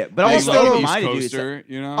 yeah, but I I'm still also don't- open-minded, dude. East It's like- Coaster,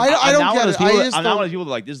 you know. I don't I'm not get one of it. those people. I just I'm not don't- one of those people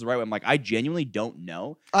that like this is the right way. I'm like, I genuinely don't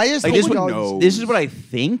know. I just Like don't this would know. This is what I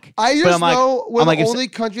think. I but just I'm like, know we're I'm like, the if- only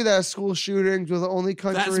country that has school shootings. We're the only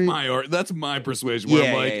country. That's my persuasion. Where I'm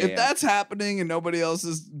Yeah, like, yeah, if yeah. that's happening and nobody else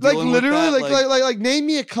is like dealing literally, with that, like name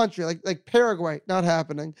me a country, like Paraguay, not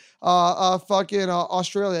happening. Fucking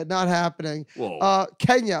Australia, not happening. whoa.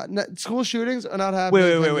 Kenya, school shootings are not happening.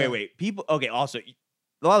 in Kenya. Wait. People. Okay. Also,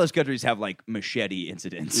 a lot of those countries have like machete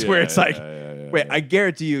incidents Yeah, where it's like, yeah, wait, yeah. I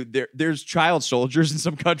guarantee you, there's child soldiers in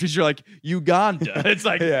some countries. You're like Uganda. It's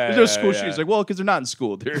like Yeah, there's no yeah, school yeah. shootings. Like, well, because they're not in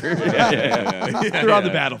school. They're yeah, they're on the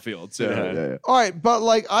yeah. battlefield. So Yeah. All right, but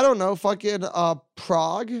like I don't know, fucking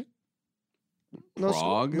Prague. No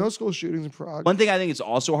Prague? no school shootings in Prague. one thing I think is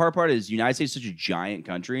also a hard part is the United States is such a giant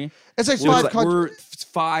country. It's like We're, five countries. we're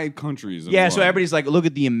 5 countries. in Yeah, so one. everybody's like, look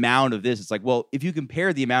at the amount of this. It's like, well, if you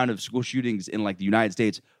compare the amount of school shootings in like the United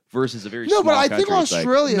States versus a very No, small but I country, think it's like-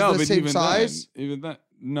 Australia no, is the but same even size. Then, even that,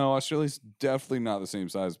 no, Australia's definitely not the same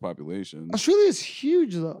size population. Australia is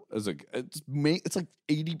huge though. It's like it's like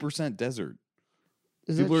 80% desert.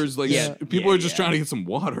 Is People it- are just like Yeah. people Yeah, are just yeah. trying to get some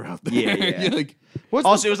water out there. Yeah, yeah. You're like, What's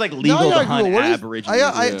Also, the- it was like Now legal I to gotta hunt Google, what is-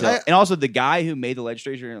 Aborigines. I- and also, the guy who made the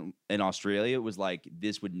legislation in Australia was like,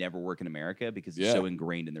 this would never work in America because it's Yeah. so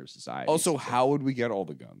ingrained in their society. also, how would we get all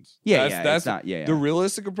the guns? Yeah, that's, yeah, that's it's not- yeah, yeah. The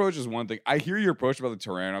realistic approach is one thing. I hear your approach about the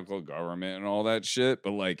tyrannical government and all that shit,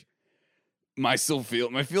 but like, my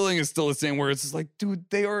feeling is still the same. Where it's just like, dude,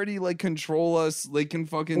 they already like control us. They can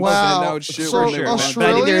fucking Wow. send out shit. So when they sure, want. but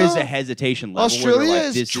I think there is a Australia- hesitation level. Australia where they're like,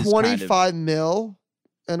 is this is 25 mil,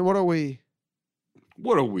 and what are we?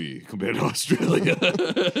 What are we compared to Australia?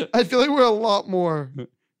 I feel like we're a lot more.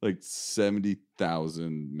 Like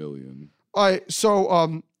 70,000 million. All right,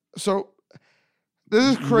 so this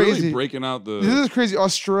is Really crazy. breaking out This the. is crazy.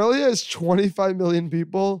 Australia is 25 million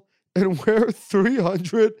people, and we're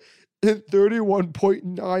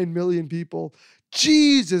 331.9 million people.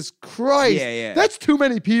 Jesus Christ. Yeah, yeah. That's too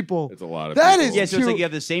many people. It's a lot of. That people. is- Yeah, so it's Two- like you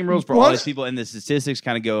have the same rules for all What? these people, and the statistics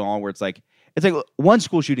kind of go on where it's like one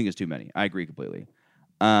school shooting is too many. I agree completely.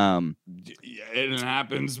 Yeah, it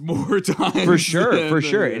happens more times. For sure, for than-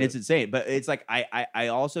 sure, and it's insane. But it's like I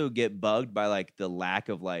also get bugged by like the lack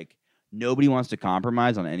of like nobody wants to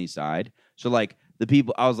compromise on any side. So like the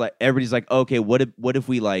people, I was like, everybody's like, okay, what if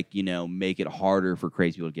we like make it harder for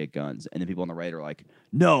crazy people to get guns, and then people on the right are like,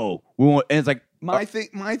 no, we won't. And it's like My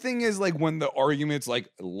thing is like when the argument's like,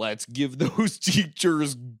 let's give those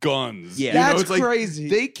teachers guns. Yeah. You know, That's it's like, crazy.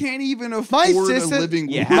 They can't even My afford sister- a living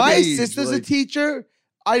Yeah. wage. My sister's a like, teacher.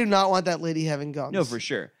 I do not want that lady having guns. no, for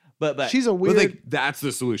sure. But She's a But weird. like that's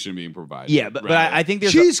the solution being provided. yeah, but right? I think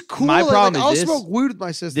there's she's cool. My problem I'll is this. smoke weed with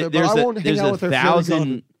my sister, but There's I a- won't hang there's out a with her. if she has a gun.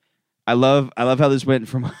 thousand. I love how this went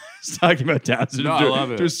from us talking about Down syndrome No, I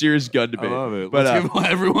love it. to a serious gun I debate. love it. But Let's give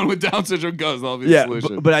everyone with Down syndrome guns. That'll be the yeah,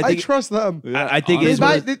 solution. but I I think trust them. Yeah, I think They, it's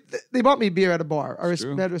honestly. they bought me beer at a bar. I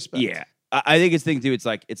true. mad respect. yeah. I think it's the thing too. It's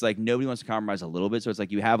like nobody wants to compromise a little bit. So it's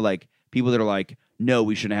like you have like people that are like, no,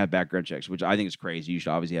 we shouldn't have background checks, which I think is crazy. You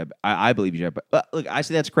should obviously have. I believe you should have. But look, I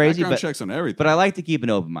say that's crazy, Background but checks on everything. but I like to keep an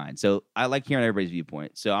open mind. So I like hearing everybody's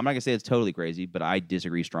viewpoint. So I'm not gonna say it's totally crazy, but I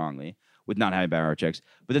disagree strongly with not having background checks.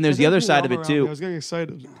 But then there's the other side of it I too. was getting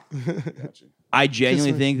excited. I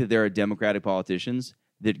genuinely Just like- think that there are Democratic politicians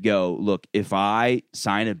that go, look, if I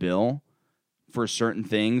sign a bill for certain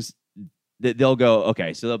things, that they'll go,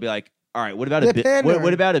 okay, so they'll be like, all right, what about They're pandering.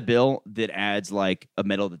 what about a bill that adds like a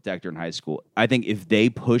metal detector in high school? I think if they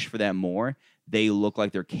push for that more, they look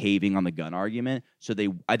like they're caving on the gun argument. So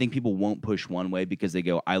I think people won't push one way because they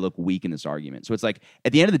go, I look weak in this argument. So it's like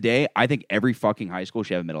at the end of the day, I think every fucking high school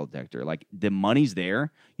should have a metal detector. Like the money's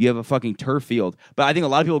there, you have a fucking turf field. But I think a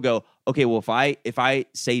lot of people go, okay, well if I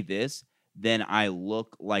say this, then I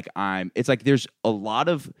look like it's like there's a lot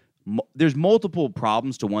of there's multiple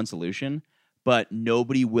problems to one solution, but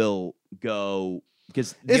nobody will go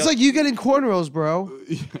because It's like you getting cornrows, bro.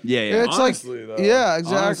 yeah. It's Honestly, like though. yeah,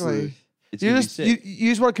 exactly. Honestly. It's You gonna be just sick. you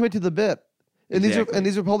just want to commit to the bit. And Exactly.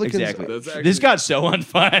 these Republicans. Exactly. That's This actually- got so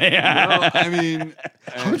unfunny. No, I mean,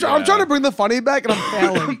 I'm trying to bring the funny back, and I'm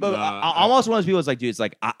failing. But I'm also one of those people that's like, dude, it's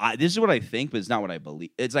like this is what I think, but it's not what I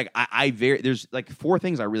believe. It's like there's like 4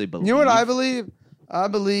 things I really believe. You know what I believe? I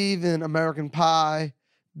believe in American Pie,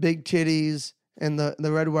 big titties, and the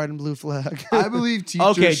red, white, and blue flag. I believe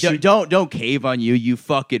teachers. Okay, should- don't cave on you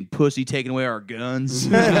fucking pussy taking away our guns.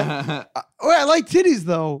 Oh, I like titties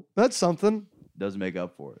though. That's something. Doesn't make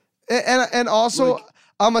up for it. And also, Like-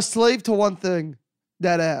 I'm a slave to one thing: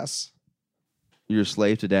 that ass. You're a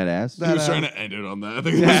slave to that ass. That He was ass. trying to end it on that. I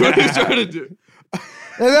think that's what he's trying to do.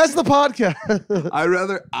 And that's the podcast.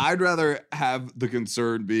 I'd rather have the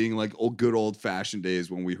concern being like good old fashioned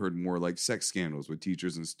days when we heard more like sex scandals with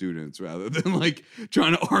teachers and students rather than like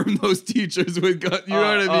trying to arm those teachers with guns. You know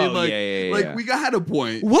what I mean? Like, yeah. we had a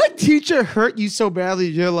point. What teacher hurt you so badly?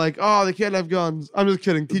 You're like, oh, they can't have guns. I'm just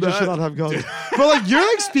kidding. Teachers should not have guns. But like, you're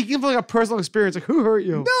like speaking from like a personal experience. Like, who hurt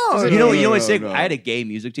you? No, You know what's sick? no. I had a gay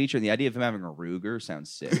music teacher, and the idea of him having a Ruger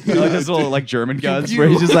sounds sick. You know, like this little like German guns pew. where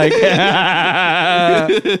he's just like,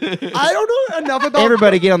 I don't know enough about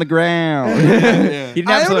everybody get on the ground. Yeah. He didn't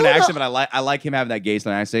I have a don't southern know accent, but I like him having that gay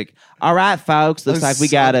southern accent. All right, folks, looks like we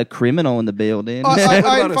got a criminal in the building. I- What I-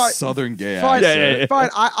 about a fine. southern gay Fine, accent? fine.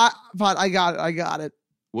 Fine. I got it.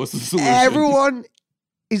 What's the solution? Everyone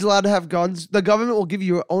is allowed to have guns. The government will give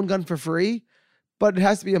you your own gun for free, but it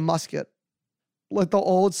has to be a musket, like the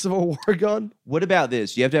old Civil War gun. What about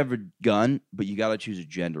this? You have to have a gun, but you got to choose a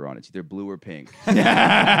gender on it. It's either blue or pink.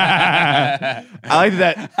 I like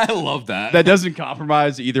that. I love that. That doesn't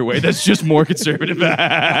compromise either way. That's just more conservative.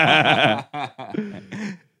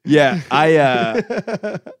 Yeah,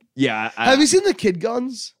 yeah. Have you seen the kid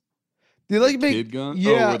guns? They like make Kid gun? Oh,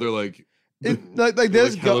 Yeah, where they're like, like they're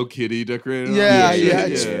there's like Hello gun. Kitty decorated. Yeah, on it? yeah,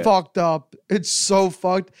 it's fucked up. It's so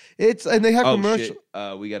fucked. And they have Oh commercial.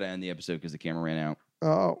 shit! We got to end the episode because the camera ran out.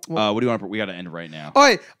 Oh, well. What do you want? We got to end right now. All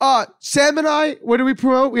right. Sam and I. What do we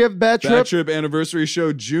promote? We have Bad Bad Trip. Trip anniversary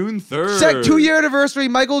show June 3rd. 2-year anniversary.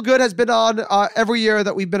 Michael Good has been on every year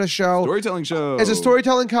that we've been a show. Storytelling show. It's a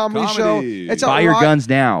storytelling comedy show. Comedy. It's Buy at your Ri- guns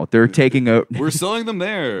now. They're taking a. We're selling them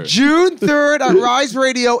there. June 3rd at Rise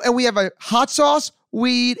Radio, and we have a hot sauce,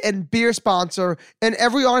 weed, and beer sponsor. And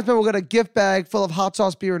every audience member will get a gift bag full of hot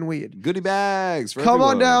sauce, beer, and weed. Goodie bags. For Come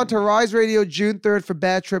on everyone. down to Rise Radio June 3rd for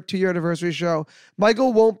Bad Trip 2-year anniversary show.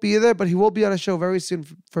 Michael won't be there, but he will be on a show very soon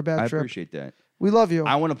for Bad I Trip. appreciate that. We love you.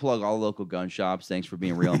 I want to plug all local gun shops. Thanks for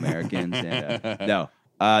being real Americans. And,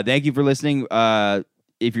 thank you for listening.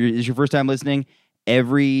 If it's your first time listening,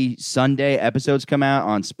 every Sunday episodes come out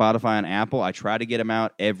on Spotify and Apple. I try to get them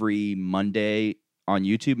out every Monday on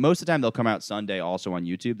YouTube. Most of the time they'll come out Sunday also on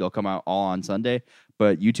YouTube. They'll come out all on Sunday,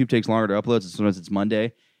 but YouTube takes longer to upload, so sometimes it's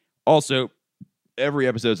Monday. Also, every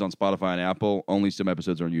episode's on Spotify and Apple. Only some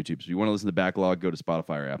episodes are on YouTube. So if you want to listen to the backlog, go to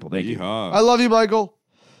Spotify or Apple. Thank you. Yeehaw. I love you, Michael.